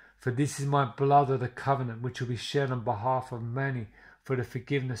you, for this is my blood of the covenant, which will be shed on behalf of many for the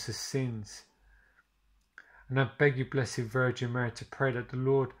forgiveness of sins. And I beg you, Blessed Virgin Mary, to pray that the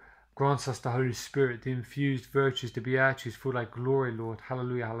Lord grants us the Holy Spirit, the infused virtues, the beatitudes for thy glory, Lord.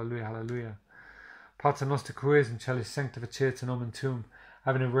 Hallelujah, hallelujah, hallelujah. Pater noster qui es in celis, sanctificetur nomen tuum,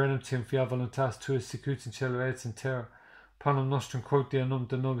 ave regnum fiat voluntas tua sicut in cielo et in terra. Panem nostrum quotidianum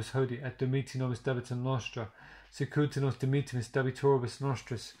de nobis hodie, et dimiti nobis debita nostra, sicut nos dimitimus debitoribus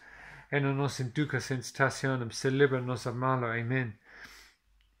nostris, et non nos inducas in tentationem, sed libera nos a malo. Amen.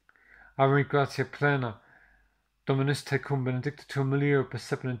 Ave gratia plena, Dominus tecum, benedicta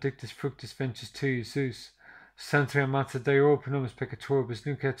mulieribus, et benedictus fructus ventris tui, Iesus. Sancta Mater Dei, ora pro nobis peccatoribus,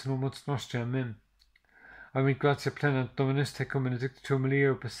 nunc et in hora mortis nostri. Amen. Ave gratia plena, Dominus tecum, benedicta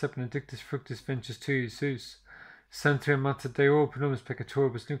mulieribus, et benedictus fructus ventris tui, Iesus. Sancta Mater Dei, ora pro nobis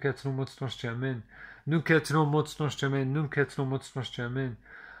peccatoribus, nunc et in hora mortis nostri. Amen. Nunc et in hora mortis nostri. Amen. Nunc et in hora mortis nostri. Amen.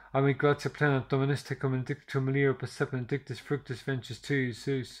 Ave gratia plena, Dominus tecum, benedicta mulieribus, et benedictus fructus ventris tui,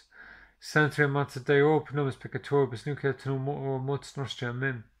 Iesus. Sancta Mater Dei, ora pro nobis peccatoribus, nunc et in hora mortis nostri.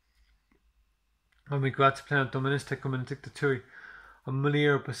 Amen. Ave gratia plena Dominus tecum benedicta tui,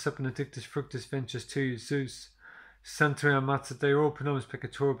 amulier per benedictus fructus ventris tui, Iesus. Sancta Mater Dei, ora pro nobis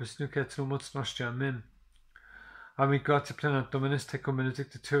peccatoribus, nunc et in mortis nostri. Amen. Ave gratia plena Dominus tecum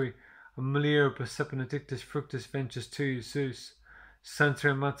benedicta tui, amulier per benedictus fructus ventris tui, Iesus.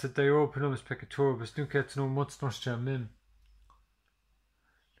 Sancta Mater Dei, ora pro nobis peccatoribus, nunc et in mortis nostri. Amen.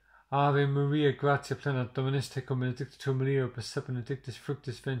 Ave Maria, gratia plena Dominus tecum benedicta tu mulieris per benedictus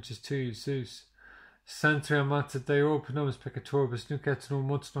fructus ventris tui, Iesus. Sancta Mater Dei, ora pro nobis peccatoribus, nunc et in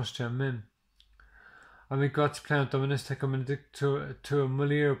mortis nostri. Amen. Ave gratia plena Dominus tecum benedicta tu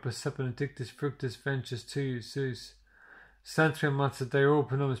mulieris per benedictus fructus ventris tui, Iesus. Sancta Mater Dei, ora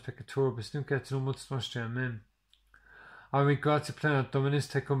pro nobis peccatoribus, nunc et in mortis nostri. Amen. Ave gratia plena Dominus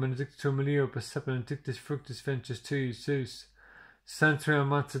tecum benedicta tu mulieris per benedictus fructus ventris tui, Iesus. Sancta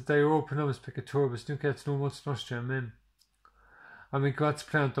Mater Dei, ora pro nobis peccatoribus, nunc et in mortis nostri. Amen. Ave gratia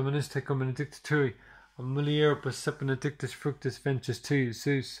plena Dominus tecum benedicta tui, mulieris per benedictus fructus ventris tui,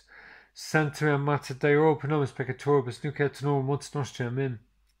 Iesus. Sancta Mater Dei, ora pro nobis peccatoribus, nunc et in mortis nostri. Amen.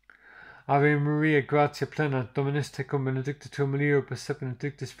 Ave Maria, gratia plena Dominus tecum benedicta tu mulieris per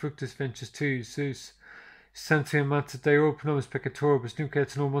benedictus fructus ventris tui, Iesus. Sancta Mater Dei, ora pro nobis peccatoribus, nunc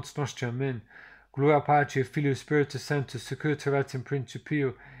et in mortis nostri. Amen. Gloria Patri, Filio, Spiritus Sanctus, securus erat in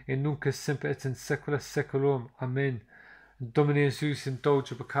principio, et nunc et semper et in saecula saeculorum. Amen. Domine Iesus,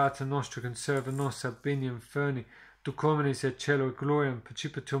 indulge peccata nostra, conserva nos ab bene inferni, duc homines et cielo gloriam,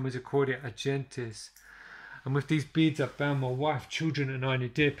 percipitur misericordia agentes. And with these beads I bound my wife, children, and I, and the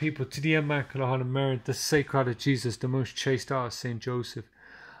dear people, to the Immaculate Heart of Mary, the Sacred Heart of Jesus, the most chaste heart of Saint Joseph,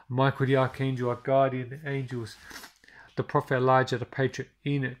 Michael the Archangel, our guardian, the angels, the prophet Elijah, the patriarch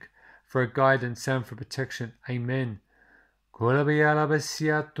Enoch, for guidance and for protection. Amen. Hallelujah,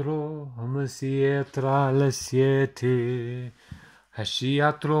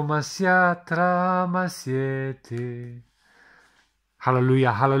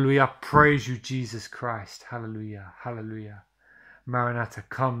 hallelujah. Praise you, Jesus Christ. Hallelujah, hallelujah. Maranatha,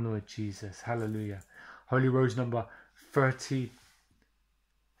 come, Lord Jesus. Hallelujah. Holy Rose number 35.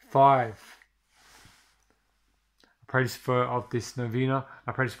 I pray this for of this novena.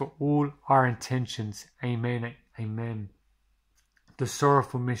 I pray this for all our intentions. Amen. Amen. The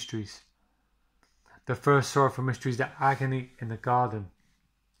sorrowful mysteries. The first sorrowful mystery is the agony in the garden.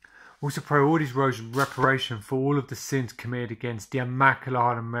 Also pray all these roses reparation for all of the sins committed against the Immaculate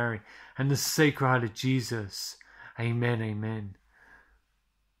Heart of Mary and the Sacred Heart of Jesus. Amen. Amen.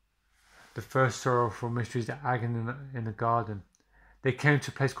 The first sorrowful mystery is the agony in the garden. They came to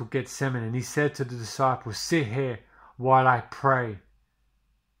a place called Gethsemane, and he said to the disciples, "Sit here while I pray."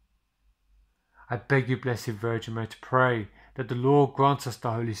 I beg you, Blessed Virgin Mary, to pray that the Lord grants us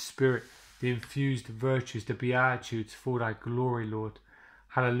the Holy Spirit, the infused virtues, the beatitudes for thy glory, Lord.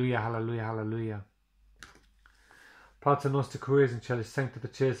 Hallelujah, hallelujah, hallelujah. Pater noster qui es in celis,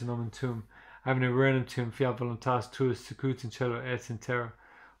 sanctificetur nomen tuum, avene regnum tuum, fiat voluntas tuus, sicut in cielo et in terra.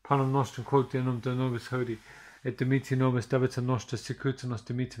 Panem nostrum quotidianum da nobis hodie, et dimitti nobis debita nostra, sicut nos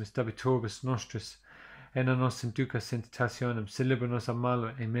dimittimus debitoribus nostris, et non nos inducas in tentationem, sed libera nos a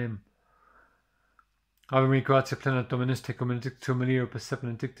malo. Amen. Ave Maria, gratia plena Dominus tecum benedicta tu mulieris per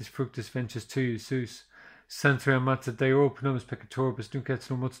benedictus fructus ventris tui, Iesus. Sancta Mater Dei, ora pro nobis peccatoribus, nunc et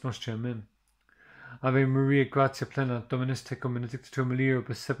in mortis nostri. Amen. Ave Maria, gratia plena Dominus tecum benedicta tu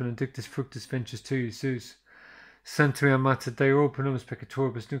mulieris per benedictus fructus ventris tui, Iesus. Sancta Mater Dei, ora pro nobis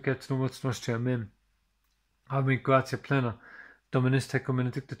peccatoribus, nunc et in mortis nostri. Amen. Ave Maria, gratia plena Dominus tecum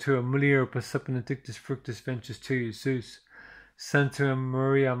benedicta tu mulieris per benedictus fructus ventris tui, Iesus. Sancta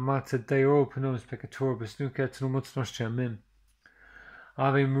Maria, Mater Dei, ora pro nobis peccatoribus, nunc et in mortis nostri. Amen.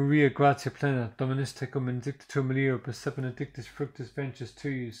 Ave Maria, gratia plena Dominus tecum benedicta tu mulieris per benedictus fructus ventris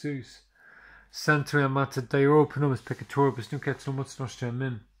tui, Iesus. Sancta Mater Dei, ora pro nobis peccatoribus, nunc et in mortis nostri.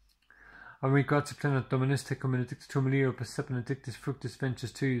 Amen. Ave Maria, gratia plena Dominus tecum benedicta tu mulieris per benedictus fructus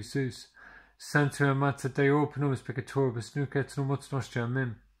ventris tui, Iesus. Sancta Mater Dei, ora pro nobis peccatoribus, nunc et in mortis nostri.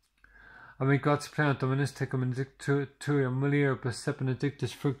 Amen. Ave Maria, gratia plena Dominus tecum benedicta tu mulieris per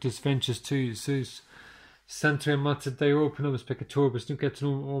benedictus fructus ventris tui, Iesus. Sancta Mater Dei, ora pro nobis peccatoribus, nunc et in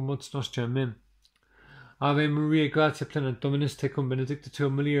mortis nostri. Amen. Ave Maria, gratia plena Dominus tecum benedicta tu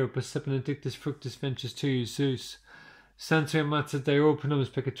mulieris per benedictus fructus ventris tui, Iesus. Sancta Mater Dei, ora pro nobis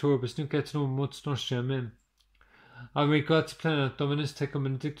peccatoribus, nunc et in mortis nostri. Amen. Ave Maria, gratia plena Dominus tecum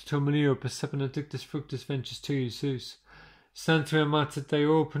benedicta tu mulieris per benedictus fructus ventris tui, Iesus. Sancta Mater Dei,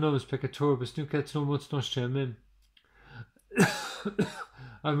 ora pro nobis peccatoribus, nunc et in mortis nostri. Amen.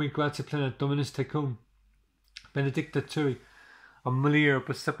 Ave Maria, gratia plena Dominus tecum benedicta tui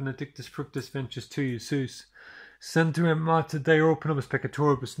mulieris per benedictus fructus ventris tui, Iesus. Sanctum Mater Dei openum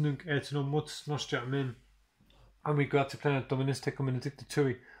peccatoribus nunc et non mortis nostra. Amen. Ami grata plena Dominus tecum benedicta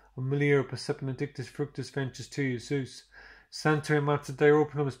tui, Amelia per benedictus fructus ventris tui, Jesus. Sanctum Mater Dei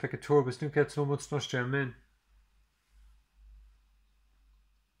openum peccatoribus nunc et non mortis nostra. Amen.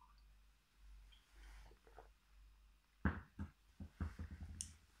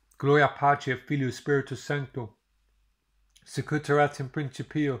 Gloria Patri et Filio Spiritus Sancto, sicut erat in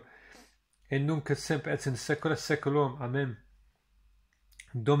principio, et nunc et semper et in saecula saeculorum. Amen.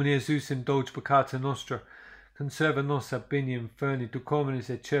 Domine Jesus indulge peccata nostra, conserva nos ab bene inferni, ducominis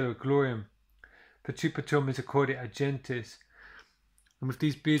et cielo gloriam, percipitur misericordia agentes. And with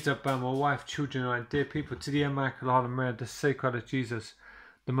these beads I bound my wife, children, and dear people to the Immaculate Heart of Mary, the Sacred Heart of Jesus,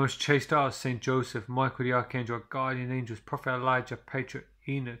 the most chaste heart of Saint Joseph, Michael the Archangel, our guardian angels, Prophet Elijah, Patriarch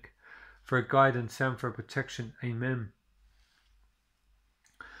Enoch, for a guidance and for a protection. Amen.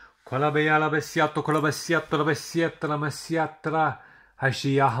 Colabella bessiato, colabessiato, la bessietta, la messiatra,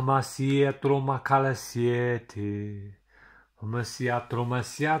 Hashiahmasietro macalasiete, Homasiatro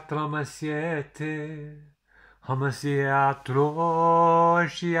masiatra masiete, Homasiatro,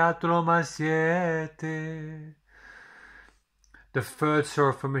 Hashiatro masiete. The third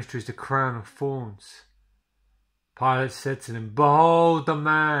sorrowful mystery is the crown of thorns. Pilate said to them, Behold the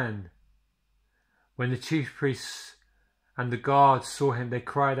man! When the chief priests and the guards saw him, they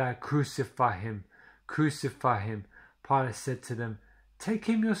cried out, Crucify him! Crucify him! Pilate said to them, Take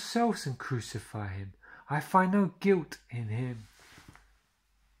him yourselves and crucify him. I find no guilt in him.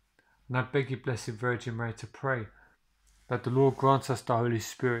 And I beg you, Blessed Virgin Mary, to pray that the Lord grants us the Holy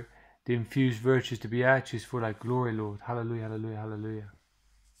Spirit, the infused virtues to be actions for thy glory, Lord. Hallelujah, hallelujah, hallelujah.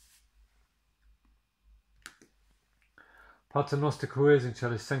 Pater noster qui es in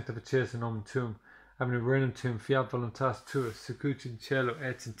caelo, sanctificeris in nomen tuum, Avenue renum tuum, fiat voluntas tua, sicut in cielo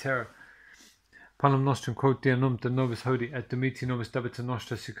et in terra. Panem nostrum quod dia nunc de nobis hodie, et dimiti nobis debita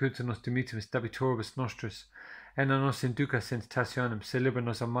nostra, sicut nos dimitimus debitoribus nostris, et non nos inducas in tentationem, sed libera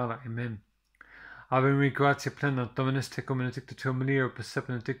nos a mala. Amen. Ave Maria, gratia plena, Dominus tecum, benedicta tu mulieribus, per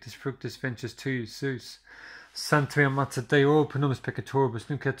benedictus fructus ventris tui, Jesus. Sancta Mater Dei, ora pro nobis peccatoribus,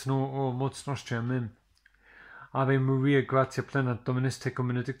 nunc et in hora mortis nostrae. Amen. Ave Maria, gratia plena, Dominus tecum,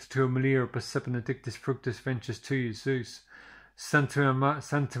 benedicta tu mulieribus, per benedictus fructus ventris tui, Jesus. Santa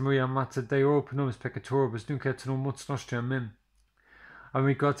Maria Mater Dei, ora pro nobis peccatoribus, nunc et in hora mortis nostrae. Amen. Ave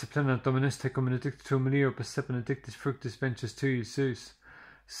Maria, gratia plena, Dominus tecum, benedicta tu mulieribus, per benedictus fructus ventris tui, Jesus.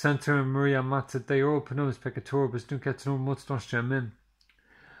 Santa Maria Mater Dei, ora pro nobis peccatoribus, nunc et in hora mortis nostrae. Amen.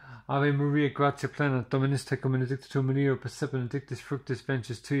 Ave Maria, gratia plena, Dominus tecum, benedicta tu mulieribus, per benedictus fructus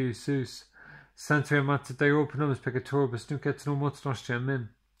ventris tui, Jesus. Santa Mater Dei, ora pro nobis peccatoribus, nunc et in hora mortis nostrae. Amen.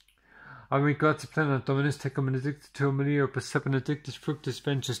 Ave Maria, gratia plena, Dominus tecum, benedicta tu mulieribus, per benedictus fructus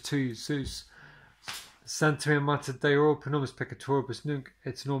ventris tui, Jesus. Santa Mater Dei, ora pro nobis peccatoribus, nunc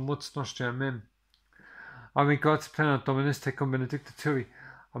et in hora mortis nostrae. Amen. Ave Maria, gratia plena, Dominus tecum, benedicta tui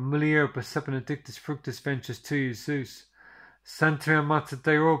mulieribus, per benedictus fructus ventris tui, Jesus. Santa Mater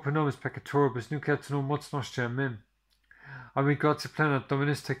Dei, ora pro nobis peccatoribus, nunc et in hora mortis nostrae. Amen. Ave Maria, gratia plena,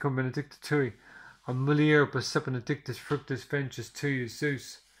 Dominus tecum, benedicta tui mulieribus, per benedictus fructus ventris tui,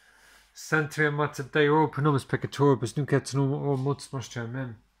 Jesus. Santa Mater Dei, ora pro nobis peccatoribus, nunc et in hora mortis nostrae.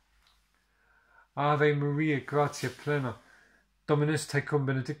 Amen. Ave Maria, gratia plena, Dominus tecum,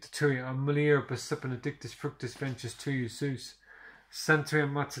 benedicta tui mulieribus, per benedictus fructus ventris tui, Jesus. Santa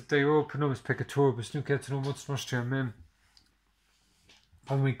Mater Dei, ora pro nobis peccatoribus, nunc et in hora mortis nostrae. Amen.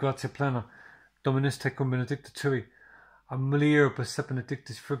 Ave Maria, gratia plena, Dominus tecum, benedicta tui mulieribus, per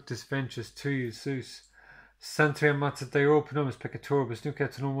benedictus fructus ventris tui, Jesus. Santa Mater Dei, ora pro nobis peccatoribus, nunc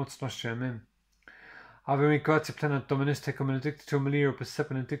et in hora mortis nostrae. Amen. Ave Maria, gratia plena, Dominus tecum, benedicta tu mulieribus, per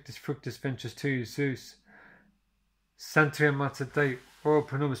benedictus fructus ventris tui, Jesus. Santa Mater Dei, ora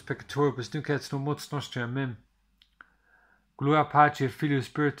pro nobis peccatoribus, nunc et in hora mortis nostrae. Amen. Gloria Patri et Filio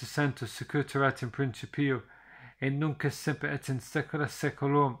Spiritus Sancto, sicut erat in principio, et nunc et semper et in saecula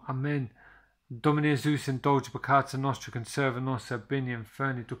saeculorum. Amen. Domine Jesus indulge peccata nostra, conserva nos ab bene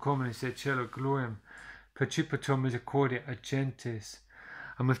inferni, ducominis et cielo gloriam, percipitur misericordia agentes.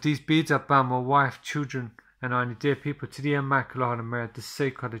 And with these beads I bound my wife, children, and I, dear people, to the Immaculate Heart of Mary, the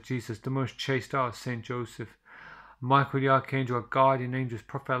Sacred Heart of Jesus, the most chaste heart of Saint Joseph, Michael the Archangel, our guardian angels,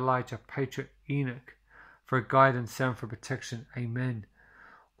 Prophet Elijah, Patriarch Enoch, for guidance and for protection. Amen.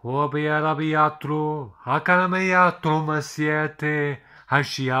 Cobiarabiatro, Hakanameiatro Masiete,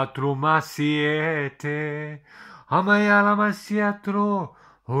 Hashiatro Masiete, Hamayala Masiatro,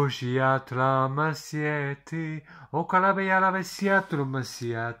 Hoshiatra Masiete, Okalabeala Masiatro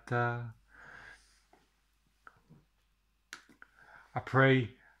Masiata. I pray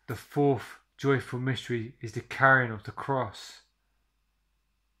the fourth joyful mystery is the carrying of the cross.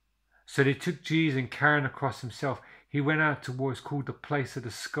 So they took Jesus and carrying the cross himself, he went out to what is called the place of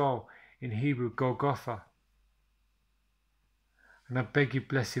the skull, in Hebrew Golgotha. And I beg you,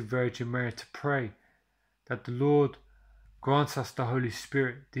 Blessed Virgin Mary, to pray that the Lord grants us the Holy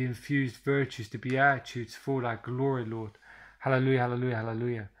Spirit, the infused virtues, the beatitudes for thy glory, Lord. Hallelujah, hallelujah,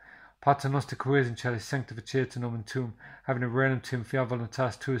 hallelujah. Pater noster qui es in caelo, sanctificetur nomen tuum, having a renum tuum, fiat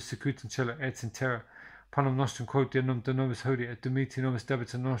voluntas tua, sicut in cielo et in terra. Panem nostrum quotidianum da nobis hodie, et dimiti nobis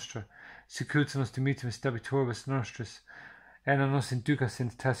debita nostra, sicut nos dimitimus debitoribus nostris, et non nos inducas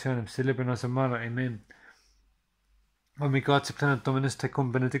in tentationem, sed libera nos a malo. Amen. Omnigratia plena Dominus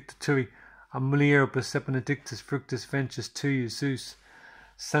tecum, benedicta tui, mulieribus et benedictus fructus ventris tui, Jesus.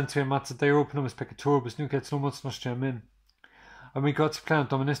 Sancta Mater Dei, pro nobis peccatoribus, nunc et in hora mortis nostrae. Amen. Omnigratia plena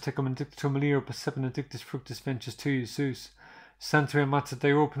Dominus tecum, benedicta tu mulieribus et benedictus fructus ventris tui, Jesus. Sancta Mater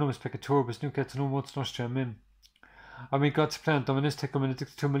Dei, pro nobis peccatoribus, nunc et in hora mortis nostrae. Amen. Omnigratia plena Dominus tecum,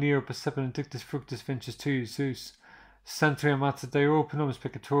 benedicta tu mulieribus et benedictus fructus ventris tui, Jesus. Sancta Mater Dei, pro nobis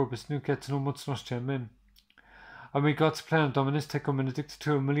peccatoribus, nunc et in hora mortis nostrae. Amen. Omnigratia plena Dominus tecum, benedicta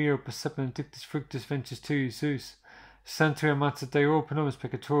tu mulieribus et benedictus fructus ventris tui, Jesus. Sancta Mater Dei, pro nobis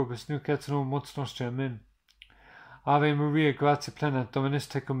peccatoribus, nunc et in hora mortis nostrae. Amen. Ave Maria, gratia plena, Dominus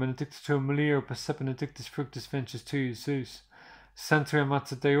tecum, benedicta tu mulieribus et benedictus fructus ventris tui, Jesus. Sancta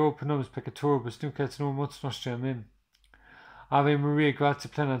Mater Dei, pro nobis peccatoribus, nunc et in hora mortis nostrae. Amen. Ave Maria, gratia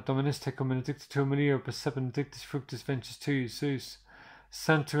plena, Dominus tecum, benedicta tu mulieribus et benedictus fructus ventris tui, Jesus.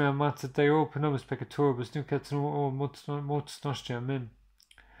 Sancta Mater Dei, pro nobis peccatoribus, nunc et in hora mortis nostrae. Amen.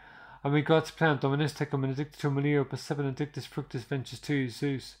 Ave gratia plena, Dominus tecum, benedicta tu mulieribus et benedictus fructus ventris tui,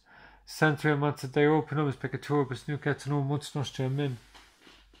 Jesus. Sancta Mater Dei, pro nobis peccatoribus, nunc et in hora mortis nostrae. Amen.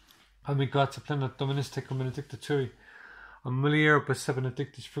 Ave gratia plena, Dominus tecum, benedicta tui, mulieribus et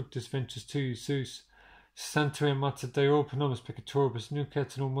benedictus fructus ventris tui, Jesus. Sancta Mater Dei, pro nobis peccatoribus, nunc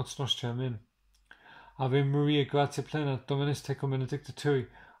et in hora mortis nostrae. Amen. Ave Maria, gratia plena, Dominus tecum, benedicta tui,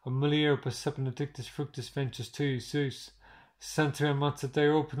 mulieribus et benedictus fructus ventris tui, Jesus. Sancta Mater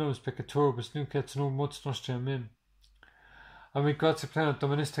Dei, pro nobis peccatoribus, nunc et in hora mortis nostrae. Amen. Ave gratia plena,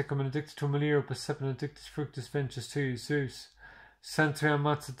 Dominus tecum, benedicta tu mulieribus et benedictus fructus ventris tui, Jesus. Sancta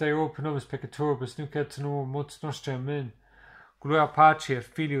Mater Dei, pro nobis peccatoribus, nunc et in hora mortis nostrae. Amen. Gloria Patri,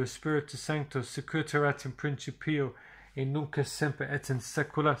 Filio, Spiritus Sancto, sicut erat in principio, et nunc semper et in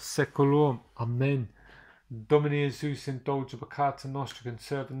saecula saeculorum. Amen. Domine Jesus indulge peccata nostra,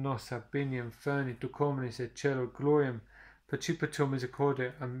 conserva nos ab bene inferni, duc homines et cielo gloriam, percipitur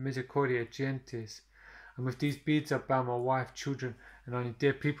misericordia and misericordia gentes. And with these beads I bow my wife, children, and only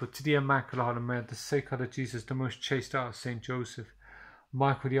dear people to the Immaculate Heart of Mary, the Sacred Heart of Jesus, the most chaste heart of Saint Joseph,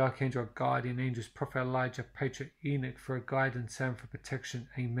 Michael the Archangel, our guardian angels, Prophet Elijah, Patriarch Enoch, for a guidance and for protection.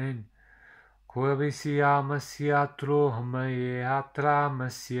 Amen.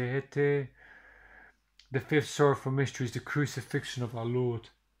 The fifth sorrowful mystery is the crucifixion of our Lord.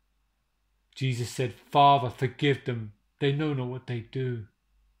 Jesus said, Father, forgive them. They know not what they do.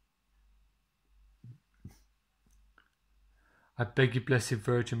 I beg you, Blessed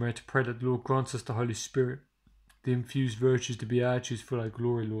Virgin Mary, to pray that the Lord grants us the Holy Spirit, the infused virtues, the beatitudes for thy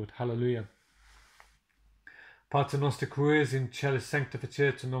glory, Lord. Hallelujah. Pater noster qui es in caelo,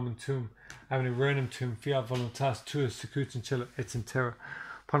 sanctificetur nomen tuum, having renum tuum, fiat voluntas tua, sicut in cielo et in terra.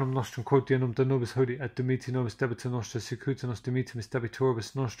 Panem nostrum quotidianum da nobis hodie, et dimiti nobis debita nostra, sicut nos dimitimus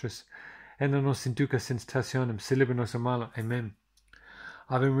debitoribus nostris, et non nos inducas in tentationem, sed libera nos a malo. Amen.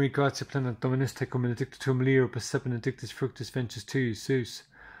 Ave Maria, gratia plena, Dominus tecum, benedicta tu mulieribus et benedictus fructus ventris tui, Jesus.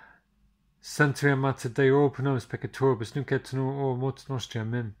 Sancta Mater Dei, pro nobis peccatoribus, nunc et in hora mortis nostrae.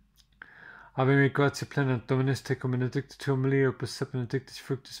 Amen. Ave Maria, gratia plena, Dominus tecum, benedicta tu mulieribus et benedictus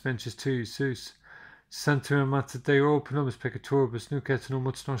fructus ventris tui, Jesus. Sancta Mater Dei, pro nobis peccatoribus, nunc et in hora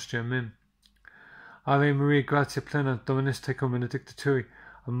mortis nostrae. Amen. Ave Maria, gratia plena, Dominus tecum, benedicta tui,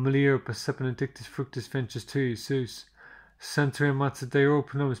 mulieribus et benedictus fructus ventris tui, Jesus. Sancta Mater Dei,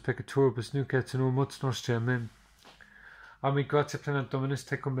 pro nobis peccatoribus, nunc et in hora mortis nostrae. Amen. Ave gratia plena, Dominus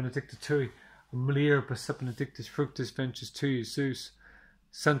tecum, benedicta tui, mulieribus et benedictus fructus ventris tui, Jesus.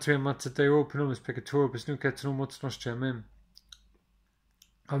 Sancta Mater Dei, pro nobis peccatoribus, nunc et in hora mortis nostrae. Amen.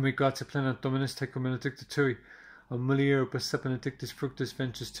 Ave gratia plena, Dominus tecum, benedicta tui, mulieribus et benedictus fructus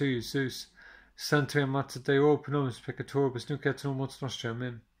ventris tui, Jesus. Sancta Mater Dei, pro nobis peccatoribus, nunc et in hora mortis nostrae.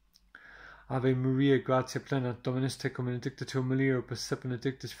 Amen. Ave Maria, gratia plena, Dominus tecum, benedicta tu mulieribus et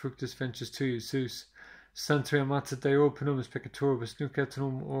benedictus fructus ventris tui, Jesus. Sancta Mater Dei, pro nobis peccatoribus, nunc et in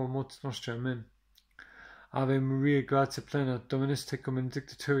hora mortis nostrae. Amen. Ave Maria, gratia plena, Dominus tecum,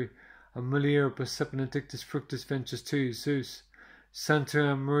 benedicta tui, mulieribus et benedictus fructus ventris tui, Jesus.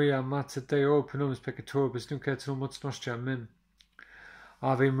 Santa Maria, Mater Dei, ora pro nobis peccatoribus, nunc et in mortis nostrae. Amen.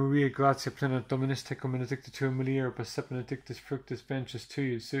 Ave Maria, gratia plena, Dominus tecum, benedicta tu in mulieribus, et benedictus fructus ventris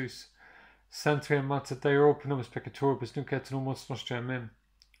tui, Iesus. Santa Mater Dei, ora pro nobis peccatoribus, nunc et in mortis nostrae. Amen.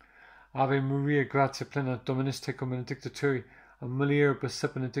 Ave Maria, gratia plena, Dominus tecum, benedicta tui in mulieribus,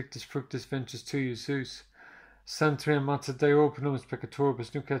 et benedictus fructus ventris tui, Iesus. Santa Mater Dei, ora pro nobis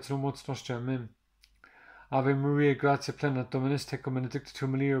peccatoribus, nunc et in mortis nostrae. Amen. Ave Maria, gratia plena, Dominus tecum, benedicta tu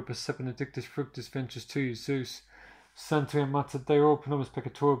in mulieribus, et benedictus fructus ventris tui, Iesus. Santa Mater Dei, ora pro nobis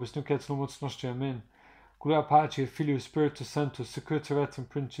peccatoribus, nunc et in mortis nostrae. Amen. Gloria Patri et Filio Spiritus Sanctus, secutor et in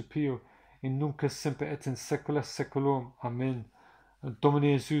principio, in nunc et semper et in saecula saeculorum. Amen.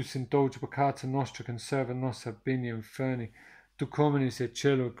 Domine Jesus, indulge peccata nostra, conserva nos ab bene inferni, duc hominis et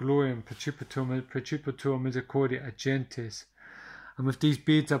cielo gloriam, precipitur misericordia agentes. And with these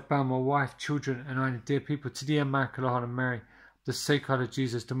beads I bound my wife, children, and I, the dear people, to the Immaculate Heart of Mary, the Sacred Heart of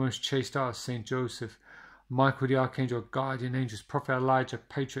Jesus, the most chaste heart of Saint Joseph, Michael the Archangel, guardian angels, Prophet Elijah,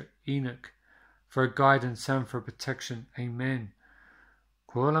 Patriarch Enoch, for a guidance and for a protection. Amen.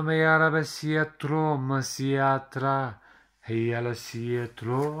 Cola me arabesiatro, masiatra, heiala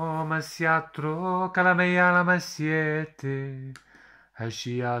sietro, masiatro, calameyala masiete,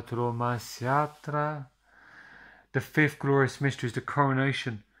 hashiatro, masiatra. The fifth glorious mystery is the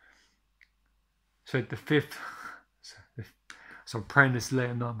coronation. So the fifth, so I'm praying this late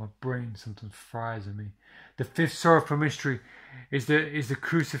at night, my brain sometimes fries at me. The fifth sorrowful mystery is the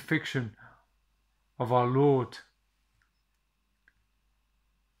crucifixion of our Lord.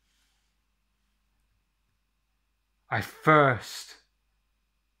 Our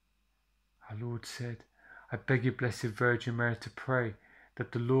Lord said, I beg you, Blessed Virgin Mary, to pray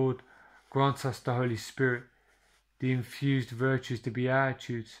that the Lord grants us the Holy Spirit, the infused virtues, the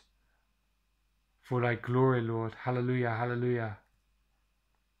beatitudes, for thy glory, Lord. Hallelujah, hallelujah.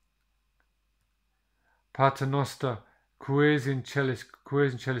 Pater noster, quies in celis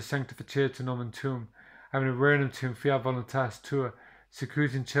sanctificetur nomen tuum, habere regnum tuum, fiat voluntas tua,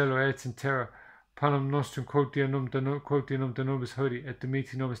 sicut in cielo et in terra, panem nostrum quotidianum da nobis hodie, et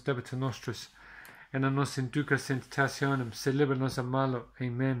dimitti nobis debita nostris, et non nos inducas in tentationem, sed libera nos a malo.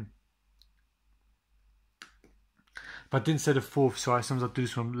 Amen. But I didn't say the fourth, so sometimes I'll do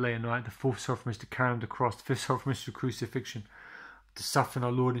this one late at night. The fourth sorrowful mystery, the carrying of the cross. The fifth sorrowful mystery, the crucifixion. The suffering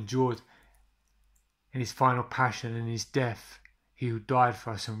our Lord endured in his final passion and in his death. He who died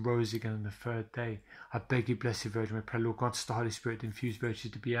for us and rose again on the third day. I beg you, Blessed Virgin Mary, pray, Lord, grant us the Holy Spirit, the infused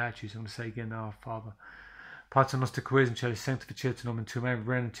virtues, the beatitudes. I'm going to say again, Our Father. Pater noster, quies in celis sanctificetur nomen tuum, habere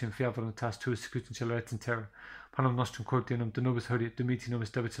regnum tuum, fiat voluntas tua, sicut in cielo et in terra. Panem nostrum quotidianum da nobis hodie, et dimitti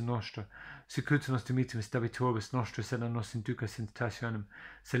nobis debita nostra, sicut nos dimittimus debitoribus nostris, et non nos inducas in tentationem,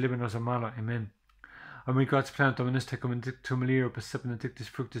 sed libera nos a malo. Amen. And we God to plant Dominus tecum benedictum mulieribus, et benedictus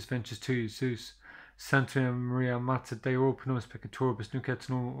fructus ventris tui, Iesus. Santa Maria, Mater Dei, ora pro nobis peccatoribus, nunc et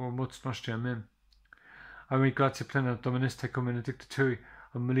in mortis nostrae. Amen. And we God to plant Dominus tecum benedicta tui,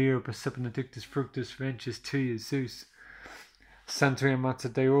 and mulieribus, et benedictus fructus ventris tui, Iesus. Santa Mater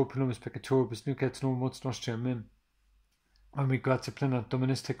Dei, ora pro nobis peccatoribus, nunc et in mortis nostrae. Amen. And we gratia plena,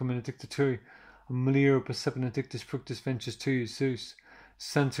 Dominus tecum benedicta tui, and mulieribus, et benedictus fructus ventris tui, Iesus.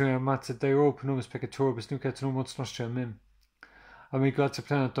 Santa Mater Dei, ora pro nobis peccatoribus, nunc et in mortis nostrae. Amen. And we gratia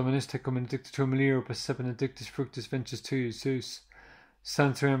plena, Dominus tecum benedicta tui, mulieribus, et benedictus fructus ventris tui, Iesus.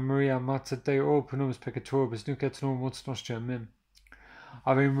 Santa Maria, Mater Dei, ora pro nobis peccatoribus, nunc et in mortis nostrae. Amen.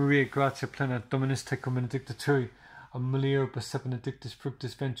 Ave Maria, gratia plena, Dominus tecum benedicta tui, and mulieribus, et benedictus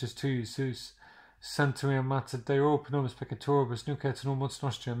fructus ventris tui, Iesus. Santa Mater Dei, ora pro nobis peccatoribus, nunc et in mortis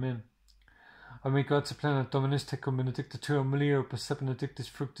nostrae. Amen. Ave gratia plena, Dominus tecum benedicta tui, and mulieribus, et benedictus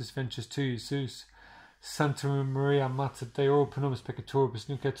fructus ventris tui, Iesus. Santa Maria, Mater Dei, ora pro nobis peccatoribus,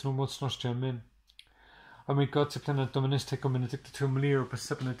 nunc et in mortis nostrae. Amen. Ave gratia plena, Dominus tecum benedicta tui, and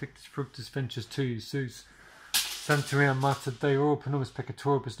mulieribus, et benedictus fructus ventris tui, Iesus. Santa Mater Dei, ora pro nobis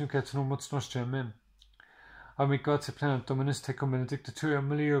peccatoribus, nunc et in mortis nostrae. Amen. Ave gratia plena, Dominus tecum benedicta tui, and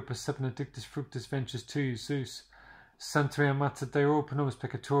mulieribus, et benedictus fructus ventris tui, Iesus. Santa Mater Dei, ora pro nobis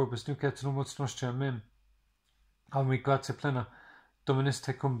peccatoribus, nunc et in mortis nostrae. Amen. Ave gratia plena, Dominus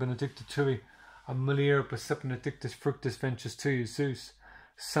tecum benedicta tui, and mulieribus, et benedictus fructus ventris tui, Iesus.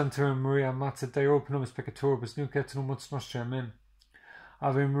 Santa Maria, Mater Dei, ora pro nobis peccatoribus, nunc et in mortis nostrae. Amen.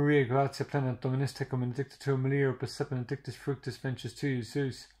 Ave Maria, gratia plena, Dominus tecum benedicta tui, and mulieribus, et benedictus fructus ventris tui,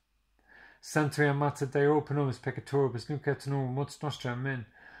 Iesus. Santa Mater Dei, ora pro nobis peccatoribus, nunc et in mortis nostrae. Amen.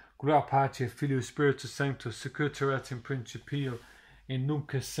 Gloria Patri et Filio Spiritus Sanctus, secutor et in principio, in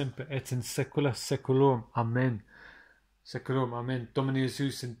nunc et semper et in saecula saeculorum. Amen. Seculum, Amen. Domini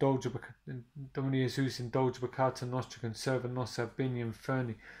Jesus indulge peccata nostra, conserva nostra bene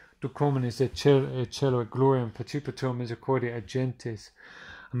inferni, ducrum is et cielo et gloriam, perpetuum misericordia et gentes.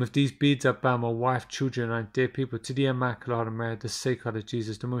 And with these beads I bow my wife, children, and dear people to the Immaculate Heart of Mary, the Sacred Heart of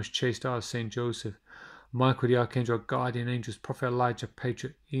Jesus, the most chaste Heart of Saint Joseph, Michael the Archangel, guardian angels, Prophet Elijah,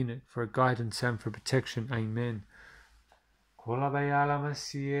 Patriarch Enoch, for a guidance and for protection. Amen. Kolabaya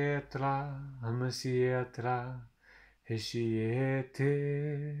Masiatra, Heshiete,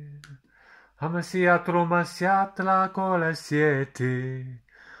 Hamasiatro Masiatla Colasiete,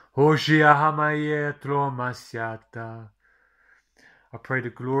 Hoshia Hamayetro Masiata. I pray the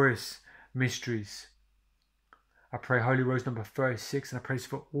glorious mysteries. I pray Holy Rose number 36, and I pray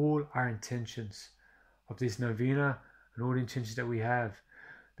for all our intentions of this novena and all the intentions that we have.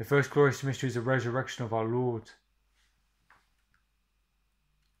 The first glorious mystery is the resurrection of our Lord.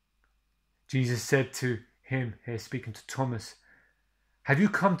 Jesus said to him, here speaking to Thomas, have you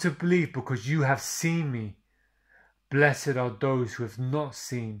come to believe because you have seen me? Blessed are those who have not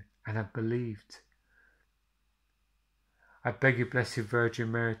seen and have believed. I beg you, Blessed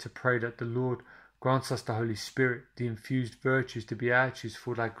Virgin Mary, to pray that the Lord grants us the Holy Spirit, the infused virtues to be ours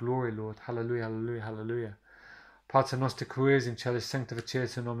for thy glory, Lord. Hallelujah, hallelujah, hallelujah. Pater noster quis in celis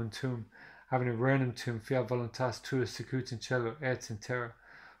sanctificetur nomen tuum, having renum tuum fiat voluntas tua sicut in cielo et in terra.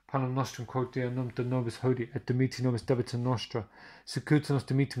 Panem nostrum quotidianum nunc de nobis hodie, et dimitti nobis debita nostra, sicut nos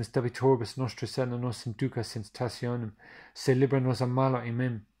dimittimus debitoribus nostris, et non nos inducas in tentationem, sed libera nos a malo.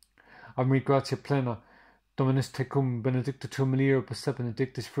 Amen. Amri gratia plena, Dominus tecum, benedicta tu mulieribus et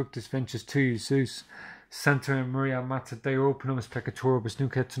benedictus fructus ventris tui, Iesus. Santa Maria, Mater Dei, pro nobis peccatoribus,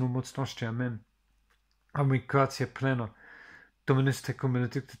 nunc et in mortis nostri. Amen. Amri gratia plena, Dominus tecum,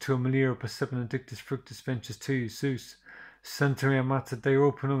 benedicta tu mulieribus et benedictus fructus ventris tui, Iesus. Santa Maria, Mater Dei,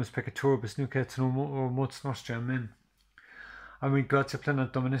 pro nobis peccatoribus, nunc et in mortis nostri. Amen. Amri gratia plena,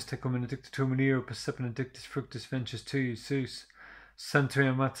 Dominus tecum, benedicta tu mulieribus et benedictus fructus ventris tui, Iesus. Santa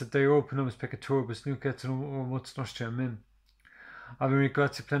Maria, Mater Dei, pro nobis peccatoribus, nunc et in mortis nostri. Amen. Ave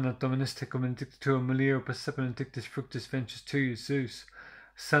gratia plena, Dominus tecum, benedicta tu mulieribus et benedictus fructus ventris tui, Iesus.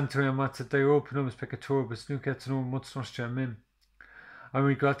 Santa Maria, Mater Dei, pro nobis peccatoribus, nunc et in mortis nostri. Amen.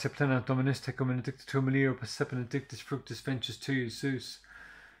 Ave gratia plena, Dominus tecum, benedicta tu mulieribus et benedictus fructus ventris tui, Iesus.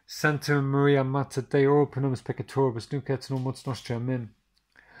 Santa Maria, Mater Dei, pro nobis peccatoribus, nunc et in mortis nostri. Amen.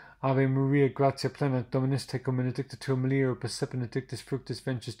 Ave Maria, gratia plena, Dominus tecum, benedicta tu mulieribus et benedictus fructus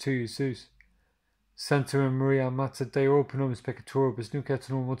ventris tui, Iesus. Santa Maria, Mater Dei, pro nobis peccatoribus, nunc et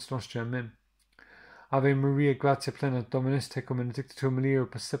in mortis nostri. Amen. Ave Maria, gratia plena, Dominus tecum, benedicta tu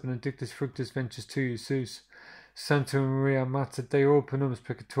mulieribus et benedictus fructus ventris tui, Iesus. Santa Maria, Mater Dei, pro nobis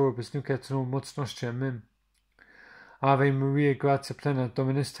peccatoribus, nunc et in mortis nostri. Amen. Ave Maria, gratia plena,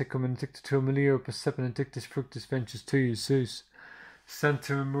 Dominus tecum, benedicta tu mulieribus et benedictus fructus ventris tui, Iesus.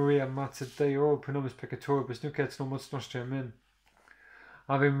 Santa Maria, Mater Dei, pro nobis peccatoribus, nunc et in mortis nostri. Amen.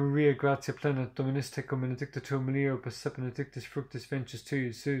 Ave Maria, gratia plena, Dominus tecum, benedicta tu mulieribus et benedictus fructus ventris tui,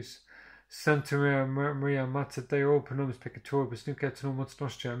 Iesus. Santa Maria, Mater Dei, pro nobis peccatoribus, nunc et in mortis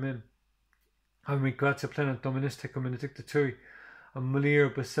nostri. Amen. Ave gratia plena, Dominus tecum, benedicta tu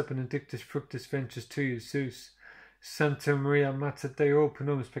mulieribus et benedictus fructus ventris tui, Iesus. Santa Maria, Mater Dei, pro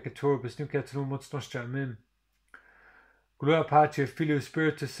nobis peccatoribus, nunc et in mortis nostri. Amen. Gloria Patri, Filio,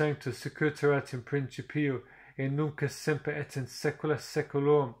 Spiritus Sanctus, sicut erat in principio, et nunc semper et in saecula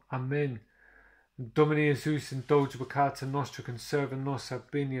saeculorum. Amen. Domini Iesus indulge peccata nostra, conserva nos ab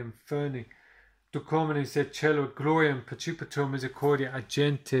bene inferni, ducrum is et cielo gloriam, perpetuum misericordia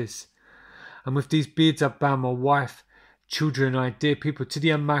agentes. And with these beads I bow my wife, children, and I dear people to the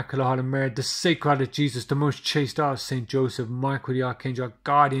Immaculate Heart of Mary, the Sacred Heart of Jesus, the most chaste Heart of Saint Joseph, Michael the Archangel, our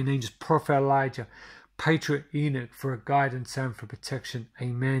guardian angels, Prophet Elijah, Patriarch Enoch, for a guidance and for protection.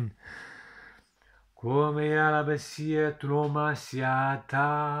 Amen. Come alla bessia tromasiata,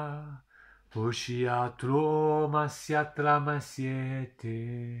 Hoshia tromasiatra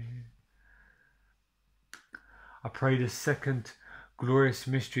masiete. I pray the second glorious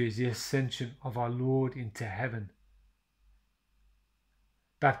mystery is the ascension of our Lord into heaven.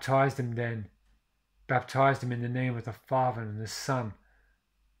 Baptize them then. Baptize them in the name of the Father and the Son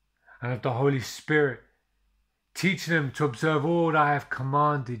and of the Holy Spirit. Teach them to observe all I have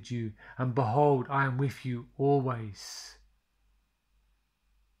commanded you, and behold, I am with you always.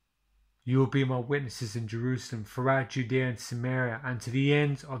 You will be my witnesses in Jerusalem, throughout Judea and Samaria, and to the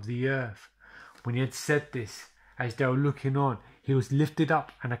ends of the earth. When he had said this, as they were looking on, he was lifted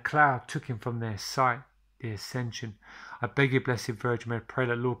up, and a cloud took him from their sight. The ascension. I beg you, Blessed Virgin Mary, pray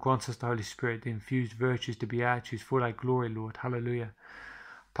that Lord grants us the Holy Spirit, the infused virtues to be ours for thy glory, Lord. Hallelujah.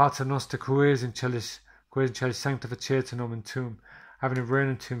 Pater noster quis in celis quaes in celis sanctificetur nomen tuum, having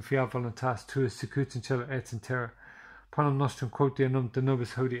regnum tuum fiat voluntas tuus sicut in cielo et in terra. Panem nostrum quotidianum de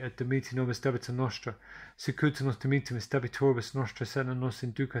nobis hodie et dimiti nobis debita nostra, sicut nos dimitimus debitoribus nostra, et nos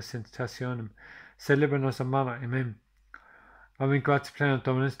inducas in tentationem, sed libera nos a malo. Amen. Amen. Gratia plena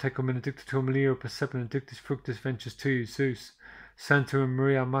Dominus tecum, benedicta tu mulieris per benedictus fructus ventris tui, Iesus. Santa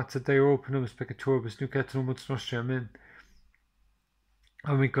Maria, Mater Dei, ora pro nobis peccatoribus, nunc et in mortis nostrae. Amen.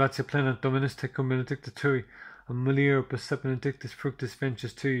 Amen. Gratia plena Dominus tecum, benedicta tui, mulieris per benedictus fructus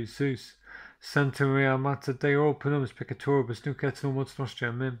ventris tui, Iesus. Santa Maria, Mater Dei, ora pro nobis peccatoribus, nunc et in mortis nostrae.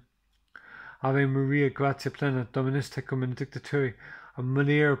 Amen. Ave Maria, gratia plena Dominus tecum, benedicta tui,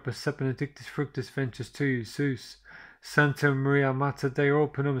 mulieris per benedictus fructus ventris tui, Iesus. Santa Maria, Mater Dei, ora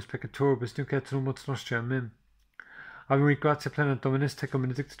pro nobis peccatoribus, nunc et in mortis nostrae. Amen. Ave Maria, gratia plena Dominus tecum,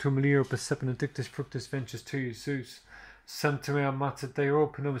 benedicta tu mulieris per benedictus fructus ventris tui, Iesus. Santa Maria, Mater Dei, ora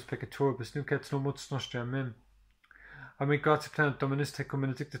pro nobis peccatoribus, nunc et in mortis nostrae. Amen. Ave Maria, gratia plena Dominus tecum,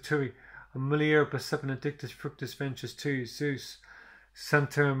 benedicta tui, mulieris per benedictus fructus ventris tui, Iesus.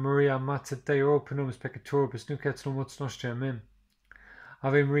 Santa Maria, Mater Dei, ora pro nobis peccatoribus, nunc et in mortis nostrae. Amen.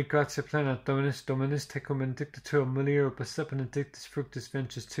 Ave Maria, gratia plena Dominus tecum, benedicta tu mulieris per benedictus fructus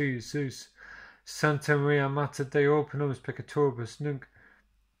ventris tui, Iesus. Santa Maria, Mater Dei, ora pro nobis peccatoribus, nunc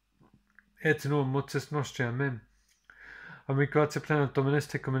et in mortis nostrae. Amen. Ave Maria, gratia plena Dominus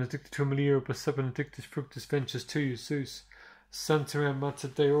tecum, benedicta tu mulieris per benedictus fructus ventris tui, Iesus. Santa Maria, Mater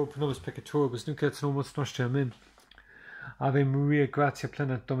Dei, ora pro nobis peccatoribus, nunc et in mortis nostrae. Amen. Ave Maria, gratia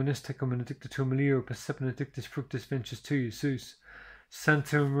plena Dominus tecum, benedicta tu mulieris per benedictus fructus ventris tui, Iesus.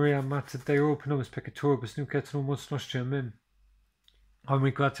 Santa Maria, Mater Dei, ora pro nobis peccatoribus, nunc et in mortis nostrae. Amen. Ave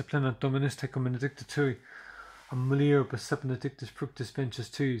Maria, gratia plena Dominus tecum, benedicta tui, mulieris per benedictus fructus ventris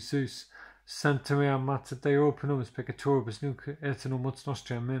tui, Iesus. Santa Maria, Mater Dei, ora pro nobis peccatoribus, nunc et in mortis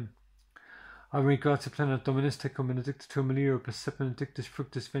nostrae. Amen. Ave Maria, gratia plena Dominus tecum, benedicta tu mulieris per benedictus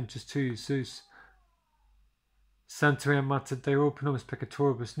fructus ventris tui, Iesus. Santa Maria, Mater Dei, ora pro nobis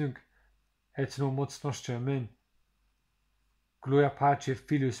peccatoribus, nunc et in mortis nostrae. Amen. Gloria Patri,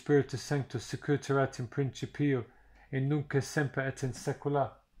 Filio, Spiritus Sanctus, sicut erat in principio, et nunc et semper et in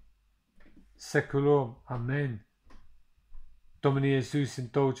saecula saeculorum. Amen. Domini Iesus,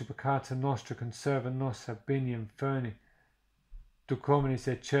 indulge peccata nostra, conserva nos a bene inferni, duc hominis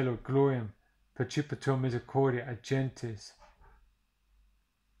et cielo gloriam, percipitur misericordia a gentes.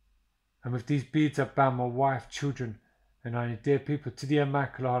 And with these beads I bound my wife, children, and our dear people to the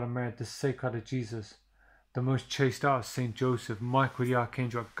Immaculate Heart of Mary, the Sacred Heart of Jesus, the most chaste heart of Saint Joseph, Michael the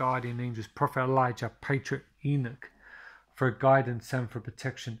Archangel, our guardian angels, Prophet Elijah, Patriarch Enoch, for guidance and for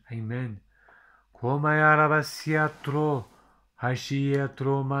protection. Amen. Quam arabasiatro,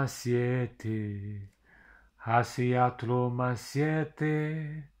 hasciatro masiete, hasiatro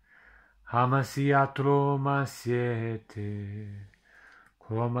masiete, hamasiatro masiete,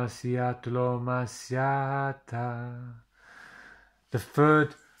 quam asiatro masiata. The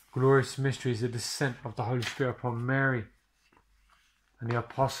third glorious mystery is the descent of the Holy Spirit upon Mary and the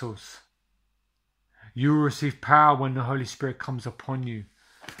apostles. You will receive power when the Holy Spirit comes upon you.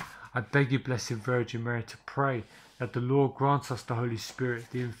 I beg you, Blessed Virgin Mary, to pray that the Lord grants us the Holy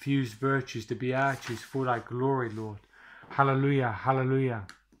Spirit, the infused virtues, the beatitudes for thy glory, Lord. Hallelujah, hallelujah.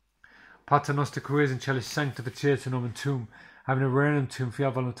 Pater noster qui es in celis sanctificetur nomen tuum, having regnum tuum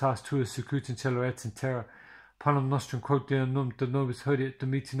fiat voluntas tua sicut in cielo et in terra. Panem nostrum quotidianum de nobis hodie et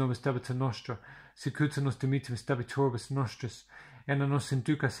dimiti nobis debita nostra, sicut nos dimitimus debitoribus nostris, et nos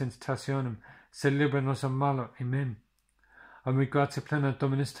inducas in tentationem, sed libera nos a malo. Amen. Ave Maria, gratia plena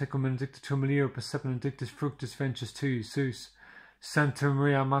Dominus tecum, benedicta tu mulieris per benedictus fructus ventris tui, Iesus. Santa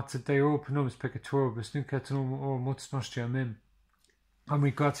Maria, Mater Dei, ora pro nobis peccatoribus, nunc et in hora mortis nostrae. Amen. Ave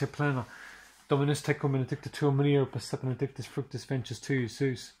Maria, gratia plena Dominus tecum, benedicta tu mulieris per benedictus fructus ventris tui,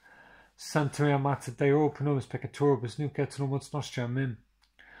 Iesus. Santa Maria, Mater Dei, ora pro nobis peccatoribus, nunc et in mortis nostrae. Amen.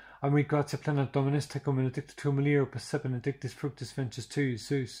 Ave Maria, gratia plena Dominus tecum, benedicta tu mulieris per benedictus fructus ventris tui,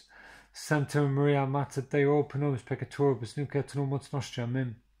 Iesus. Santa Maria, Mater Dei, ora pro nobis peccatoribus, nunc et in mortis nostrae.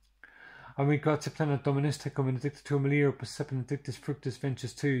 Amen. Ave Maria, gratia plena Dominus tecum, benedicta tu mulieris per benedictus fructus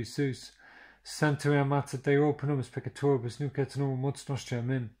ventris tui, Iesus. Santa Maria, Mater Dei, ora pro nobis peccatoribus, nunc et in mortis nostrae.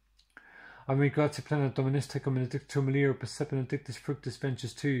 Amen. Ave Maria, gratia plena Dominus tecum, benedicta tu mulieris per benedictus fructus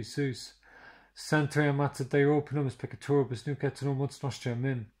ventris tui, Iesus. Santa Maria, Mater Dei, ora pro nobis peccatoribus, nunc et in mortis nostrae.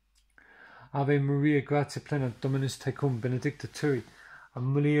 Amen. Ave Maria, gratia plena Dominus tecum, benedicta tui,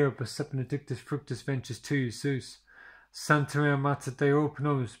 mulieris per benedictus fructus ventris tui, Iesus. Santa Maria, Mater Dei, ora pro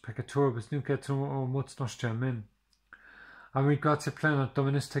nobis peccatoribus, nunc et in hora mortis nostrae. Amen. Ave Maria, gratia plena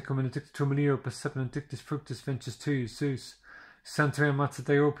Dominus tecum, benedicta tu mulieris per benedictus fructus ventris tui, Iesus. Santa Maria Mater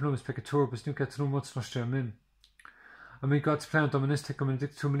Dei, pro nobis peccatoribus, nunc et in hora mortis nostre. Amen. Amigat plena Dominus tecum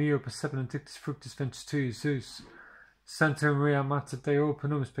benedictum mulierum per se benedictus fructus ventris tui, Iesus. Santa Maria Mater Dei, pro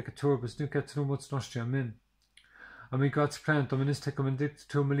nobis peccatoribus, nunc et in hora mortis nostre. Amen. Amigat plena Dominus tecum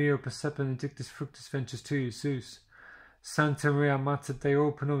benedictum mulierum per se benedictus fructus ventris tui, Iesus. Santa Maria Mater Dei,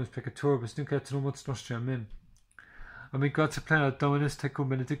 pro nobis peccatoribus, nunc et in hora mortis nostre. Amen. Amigat plena Dominus tecum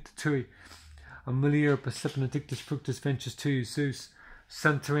benedictum tui, mulierum per se benedictus fructus ventris tui, Iesus.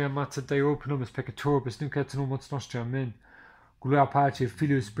 Santa Maria Mater Dei, pro nobis peccatoribus, nunc et in hora mortis nostre. Amen. Gloria Patri,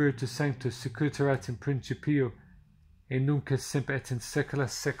 Filio, Spiritus Sanctus, sicut erat in principio, et nunc et semper et in saecula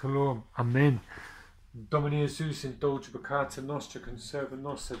saeculorum. Amen. Domine Iesus, indulge peccata nostra, conserva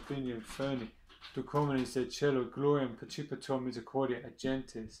nos ad bene inferni, duc homines et cielo, gloriam percipitor misericordia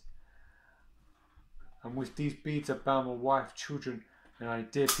agentes. And with these beads I bow my wife, children, and I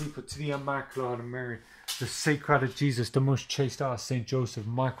dear people to the Immaculate Heart of Mary, the Sacred Heart of Jesus, the most chaste heart of Saint Joseph,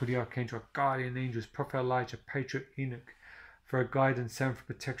 Michael the Archangel, our guardian angels, Prophet Elijah, Patriarch Enoch, for our guidance and for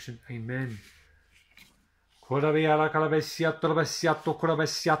protection. Amen. Corabia la calabesiato, la besiato,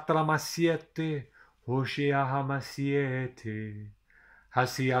 corabesiato la masiete, Oshia masiete,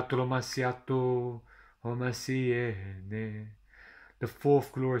 Hasiato la masiato, o masiene. The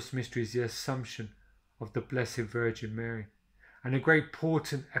fourth glorious mystery is the Assumption of the Blessed Virgin Mary. And a great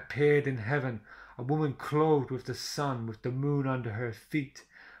portent appeared in heaven, a woman clothed with the sun, with the moon under her feet,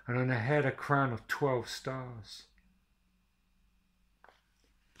 and on her head a crown of 12 stars.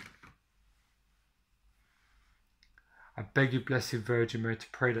 I beg you, Blessed Virgin Mary, to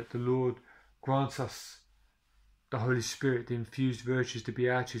pray that the Lord grants us the Holy Spirit, the infused virtues, the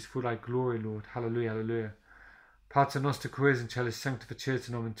beatitudes for thy glory, Lord. Hallelujah, hallelujah. Pater noster qui es in celis,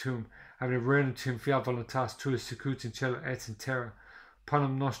 sanctificetur nomen tuum, habere regnum tuum, fiat voluntas tua, sicut in cielo et in terra.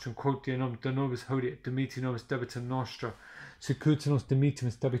 Panem nostrum quotidianum nom de nobis hodie, et dimitti nobis debita nostra, sicut nos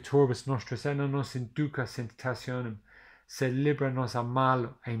dimittimus debitoribus nostris, et non nos inducas in tentationem, sed libera nos a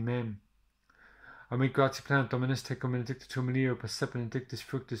malo. Amen. Amic gratia plena Dominus tecum benedicta mulierum per se benedictus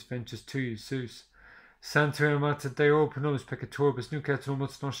fructus ventris tui, Iesus. Santa Maria Mater Dei, pro nobis peccatoribus, nunc et in hora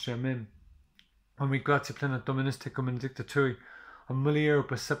mortis nostre. Amen. Amic gratia plena Dominus tecum benedicta tui, mulierum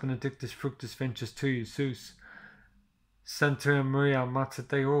per se benedictus fructus ventris tui, Iesus. Santa Maria Mater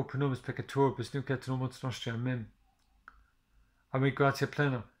Dei, pro nobis peccatoribus, nunc et in hora mortis nostre. Amen. Amic gratia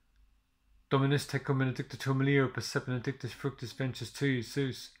plena Dominus tecum benedicta mulierum per se benedictus fructus ventris tui,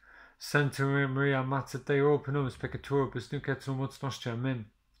 Iesus. Santa Maria Mater Dei, pro nobis peccatoribus, nunc et in hora mortis nostre. Amen.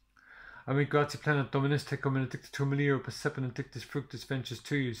 Amic gratia plena Dominus tecum benedicta mulierum per se benedictus fructus ventris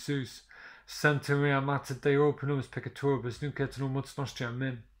tui, Iesus. Santa Maria Mater Dei, pro nobis peccatoribus, nunc et in hora mortis nostre.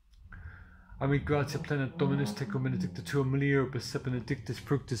 Amen. Amic gratia plena Dominus tecum benedicta mulierum per se benedictus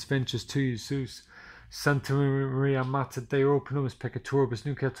fructus ventris tui, Iesus. Santa Maria Mater Dei, pro nobis peccatoribus,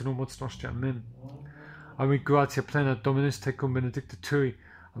 nunc et in hora mortis nostre. Amen. Amic gratia plena Dominus tecum benedicta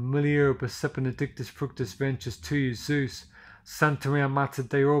mulierum per se benedictus fructus ventris tui, Iesus. Santa Maria Mater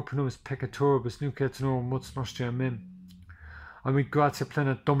Dei, pro nobis peccatoribus, nunc et in hora mortis nostre. Amen. Amic gratia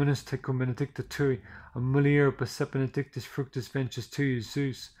plena Dominus tecum benedicta mulierum per se benedictus fructus ventris tui,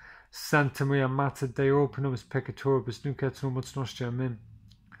 Iesus. Santa Maria Mater Dei, pro nobis peccatoribus, nunc et in hora mortis nostre. Amen.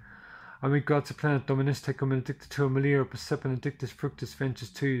 Amic gratia plena Dominus tecum benedicta mulierum per se benedictus fructus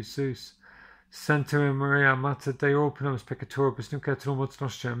ventris tui, Iesus. Santa Maria Mater Dei, pro nobis peccatoribus, nunc et in hora mortis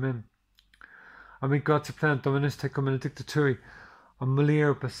nostre. Amen. Amic gratia plena Dominus tecum benedicta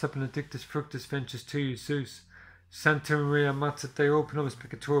mulierum per se benedictus fructus ventris tui, Iesus. Santa Maria Mater Dei, pro nobis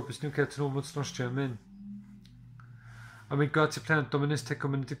peccatoribus, nunc et in hora mortis nostre. Amen. Amic gratia plena Dominus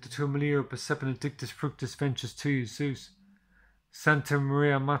tecum benedicta mulierum per se benedictus fructus ventris tui, Iesus. Santa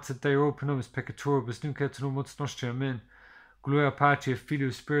Maria Mater Dei, pro nobis peccatoribus, nunc et in hora mortis nostre. Amen. Gloria Patri, Filio,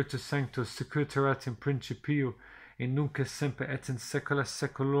 Spiritus Sanctus, sicut erat in principio, et nunc et semper et in saecula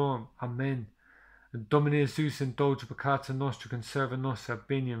saeculorum. Amen. Domine Iesus, indulge peccata nostra, conserva nos ad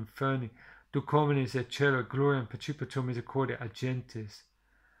bene inferni, duc homines et cielo, gloriam percipitur misericordia agentes.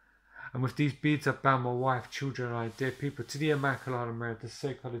 And with these beads I bound my wife, children, and I dear people to the Immaculate Heart of Mary, the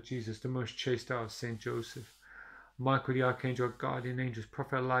Sacred Heart of Jesus, the most chaste heart of Saint Joseph, Michael the Archangel, our guardian angels,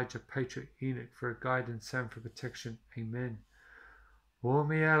 Prophet Elijah, Patriarch Enoch, for guidance and for protection. Amen. O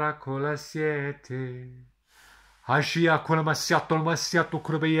miela cola siete, Ashia cola masiato,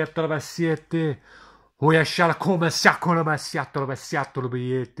 curabaieta la siete, O yashala come siacola masiato la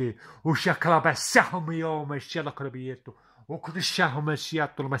biete, O shakala basiaho mio, mashala curabieto, O crishaho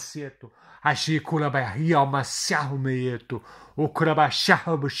masiato la masieto, Ashi cola bahia masiaho meieto, O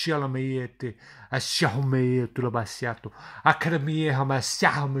curabashaho bushala meiete, Ashaho meieto la basiato, Academia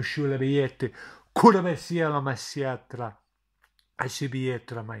masiaho mushula biete, Curabasia la masiatra.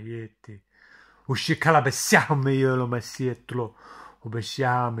 Ashibietro maiete. Ushikala besiame yolo masietlo.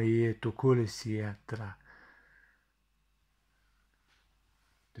 Ubesiame yeto kulisiatra.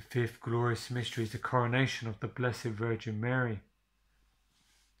 The fifth glorious mystery is the coronation of the Blessed Virgin Mary.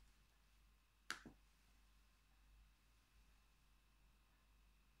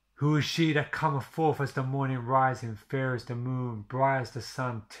 Who is she that cometh forth as the morning rising, fair as the moon, bright as the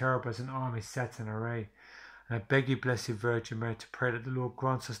sun, terrible as an army set in array? And I beg you, Blessed Virgin Mary, to pray that the Lord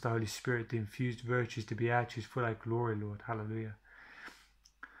grants us the Holy Spirit, the infused virtues to be attributes for thy glory, Lord. Hallelujah.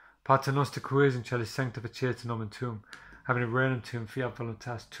 Pater noster quis in celis sanctificetur nomen tuum, having regnum tuum fiat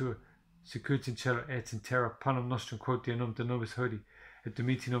voluntas tua, sicut in cielo et in terra, panem nostrum quotidianum nom de nobis hodie, et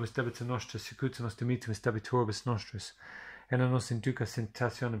dimiti nobis debita nostra, sicut nos dimittimus debitoribus nostris, et non nos inducas in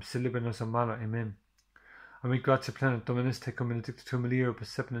tentationem, sed libera nos a malo. Amen. Ami gratia plena Dominus tecum benedicta tu mulieribus,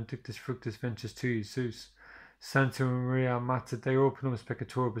 sed benedictus fructus ventris tui, Iesus. Santa Maria, Mater Dei, ora pro nobis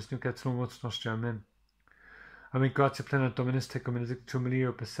peccatoribus, nunc et in mortis nostri. Amen. Ami gratia plena Dominus tecum benedicta tu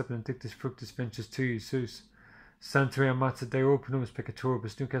mulieribus, sed benedictus fructus ventris tui, Iesus. Santa Maria, Mater Dei, ora pro nobis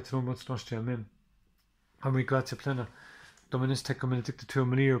peccatoribus, nunc et in mortis nostri. Amen. Ami gratia plena Dominus tecum benedicta tu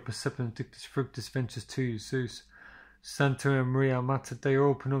mulieribus, sed benedictus fructus ventris tui, Iesus. Santa Maria, Mater Dei,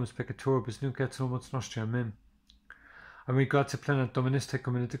 ora pro nobis peccatoribus, nunc et in mortis nostri. Amen. Ami gratia plena Dominus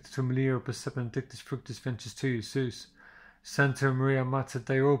tecum benedicta tu mulieribus, sed benedictus fructus ventris tui, Iesus. Santa Maria, Mater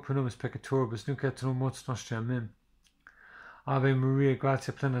Dei, ora pro nobis peccatoribus, nunc et in mortis nostri. Amen. Ave Maria,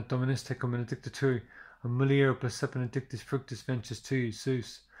 gratia plena Dominus tecum benedicta tu mulieribus, sed benedictus fructus ventris tui,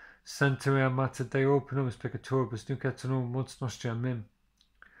 Iesus. Santa Maria, Mater Dei, ora pro nobis peccatoribus, nunc et in mortis nostri. Amen.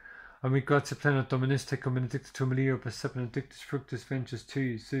 Ami gratia plena Dominus tecum benedicta tu mulieribus, sed benedictus fructus ventris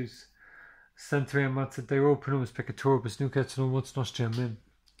tui, Iesus. Santa Maria, Mater Dei, ora pro nobis peccatoribus, nunc et in mortis nostri. Amen.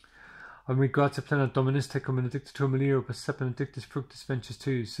 Ami gratia plena Dominus tecum benedicta tu mulieribus, sed benedictus fructus ventris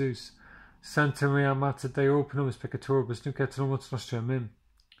tui, Iesus. Santa Maria, Mater Dei, ora pro nobis peccatoribus, nunc et in mortis nostri. Amen.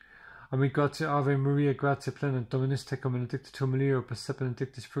 Ami gratia Ave Maria, gratia plena Dominus tecum benedicta tu mulieribus, sed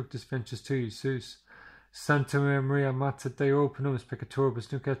benedictus fructus ventris tui, Iesus. Santa Maria, Mater Dei, ora pro nobis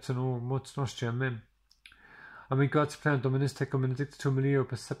peccatoribus, nunc et in mortis nostri. Amen. Ami gratia plena Dominus tecum benedicta tu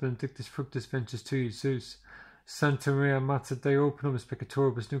mulieribus, sed benedictus fructus ventris tui, Iesus. Santa Maria, Mater Dei, ora pro nobis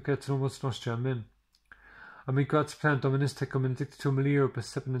peccatoribus, nunc et in mortis nostri. Amen. Ami gratia plena Dominus tecum benedicta tu mulieribus,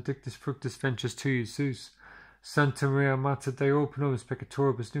 sed benedictus fructus ventris tui, Iesus. Santa Maria, Mater Dei, ora pro nobis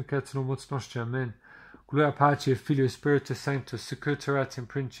peccatoribus, nunc et in mortis nostri. Amen. Gloria Patri et Filio Spiritus Sanctus, sicut erat in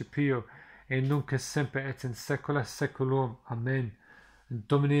principio, et nunc et semper et in saecula saeculorum. Amen. And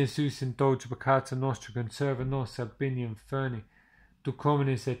Domine Iesus indulge peccata nostra, conserva nos ab bini inferni, duc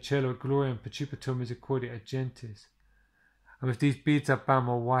homines et cielo gloriam percipitur misericordia et gentes. And with these beads I bound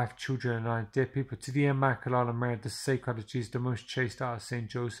my wife, children, and I, dear people, to the Immaculate Mary, the Sacred of Jesus, the most chaste Heart of Saint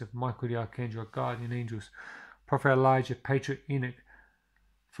Joseph, Michael the Archangel, guardian angels, Prophet Elijah, Patriarch Enoch,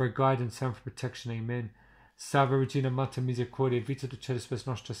 for guidance and for protection. Amen. Salve Regina Mater Misericordiae, vita dulceris spes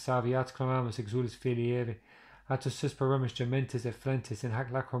nostra, salve, at clamamus exulis filiere, atus susperemus gementes et flentes, in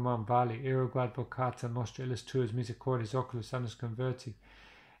hac lacrimam vali, eroguad vocata nostra, illis tuas misericordias oculus annus converti,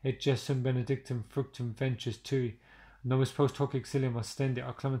 et Jesum benedictum fructum ventris tui, nobis post hoc exilium ostendi,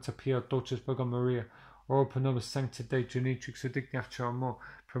 a clementa pia dulcis Virgo Maria, ora pro nobis sancta Dei genitrix odignatio amor,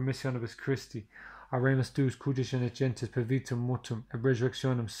 promissionibus Christi, Aremus Deus cujus in gentes per vitam mortum, et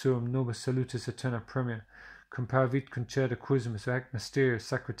resurrectionem suum nobis salutis eterna premia, comparavit concerta quisimus ac mysterius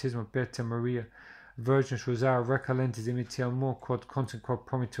sacratismo Beata Maria, Virginis Rosaria recalentis imiti amor, quod consequat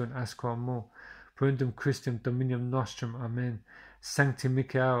promittunt asco amor, Perundum Christum Dominium nostrum. Amen. Sancti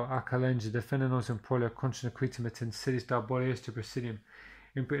Michael Arcangel, defende nos in prole conscience quitum et in sedis diaboli est presidium,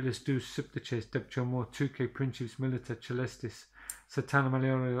 impre illis Deus subdices debitio amor tuque principes milita celestis, Satanam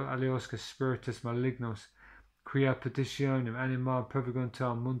aliosque spiritus malignos, quia petitionem anima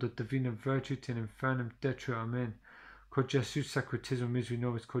perviguntur mundo divinum virtutem infernum detru. Amen. Quod Jesus sacratismo miseri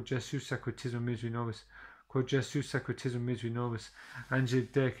nobis, quod Jesus sacratismo miseri nobis, quod Jesus sacratismo miseri nobis, Angel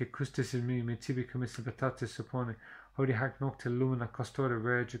Dei, que custis in me tibi commis libertatis suppone, hodie hac nocte lumina custode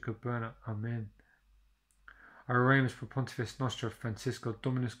regica burna. Amen. Oremus pro Pontifex nostro Francisco,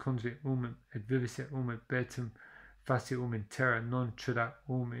 Dominus consi umem, et vivis et umem beatum facie in terra, non trudat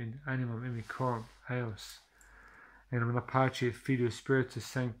in animum imicorum eos. In nomine Patri et Filio Spiritus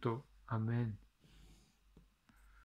Sancto. Amen.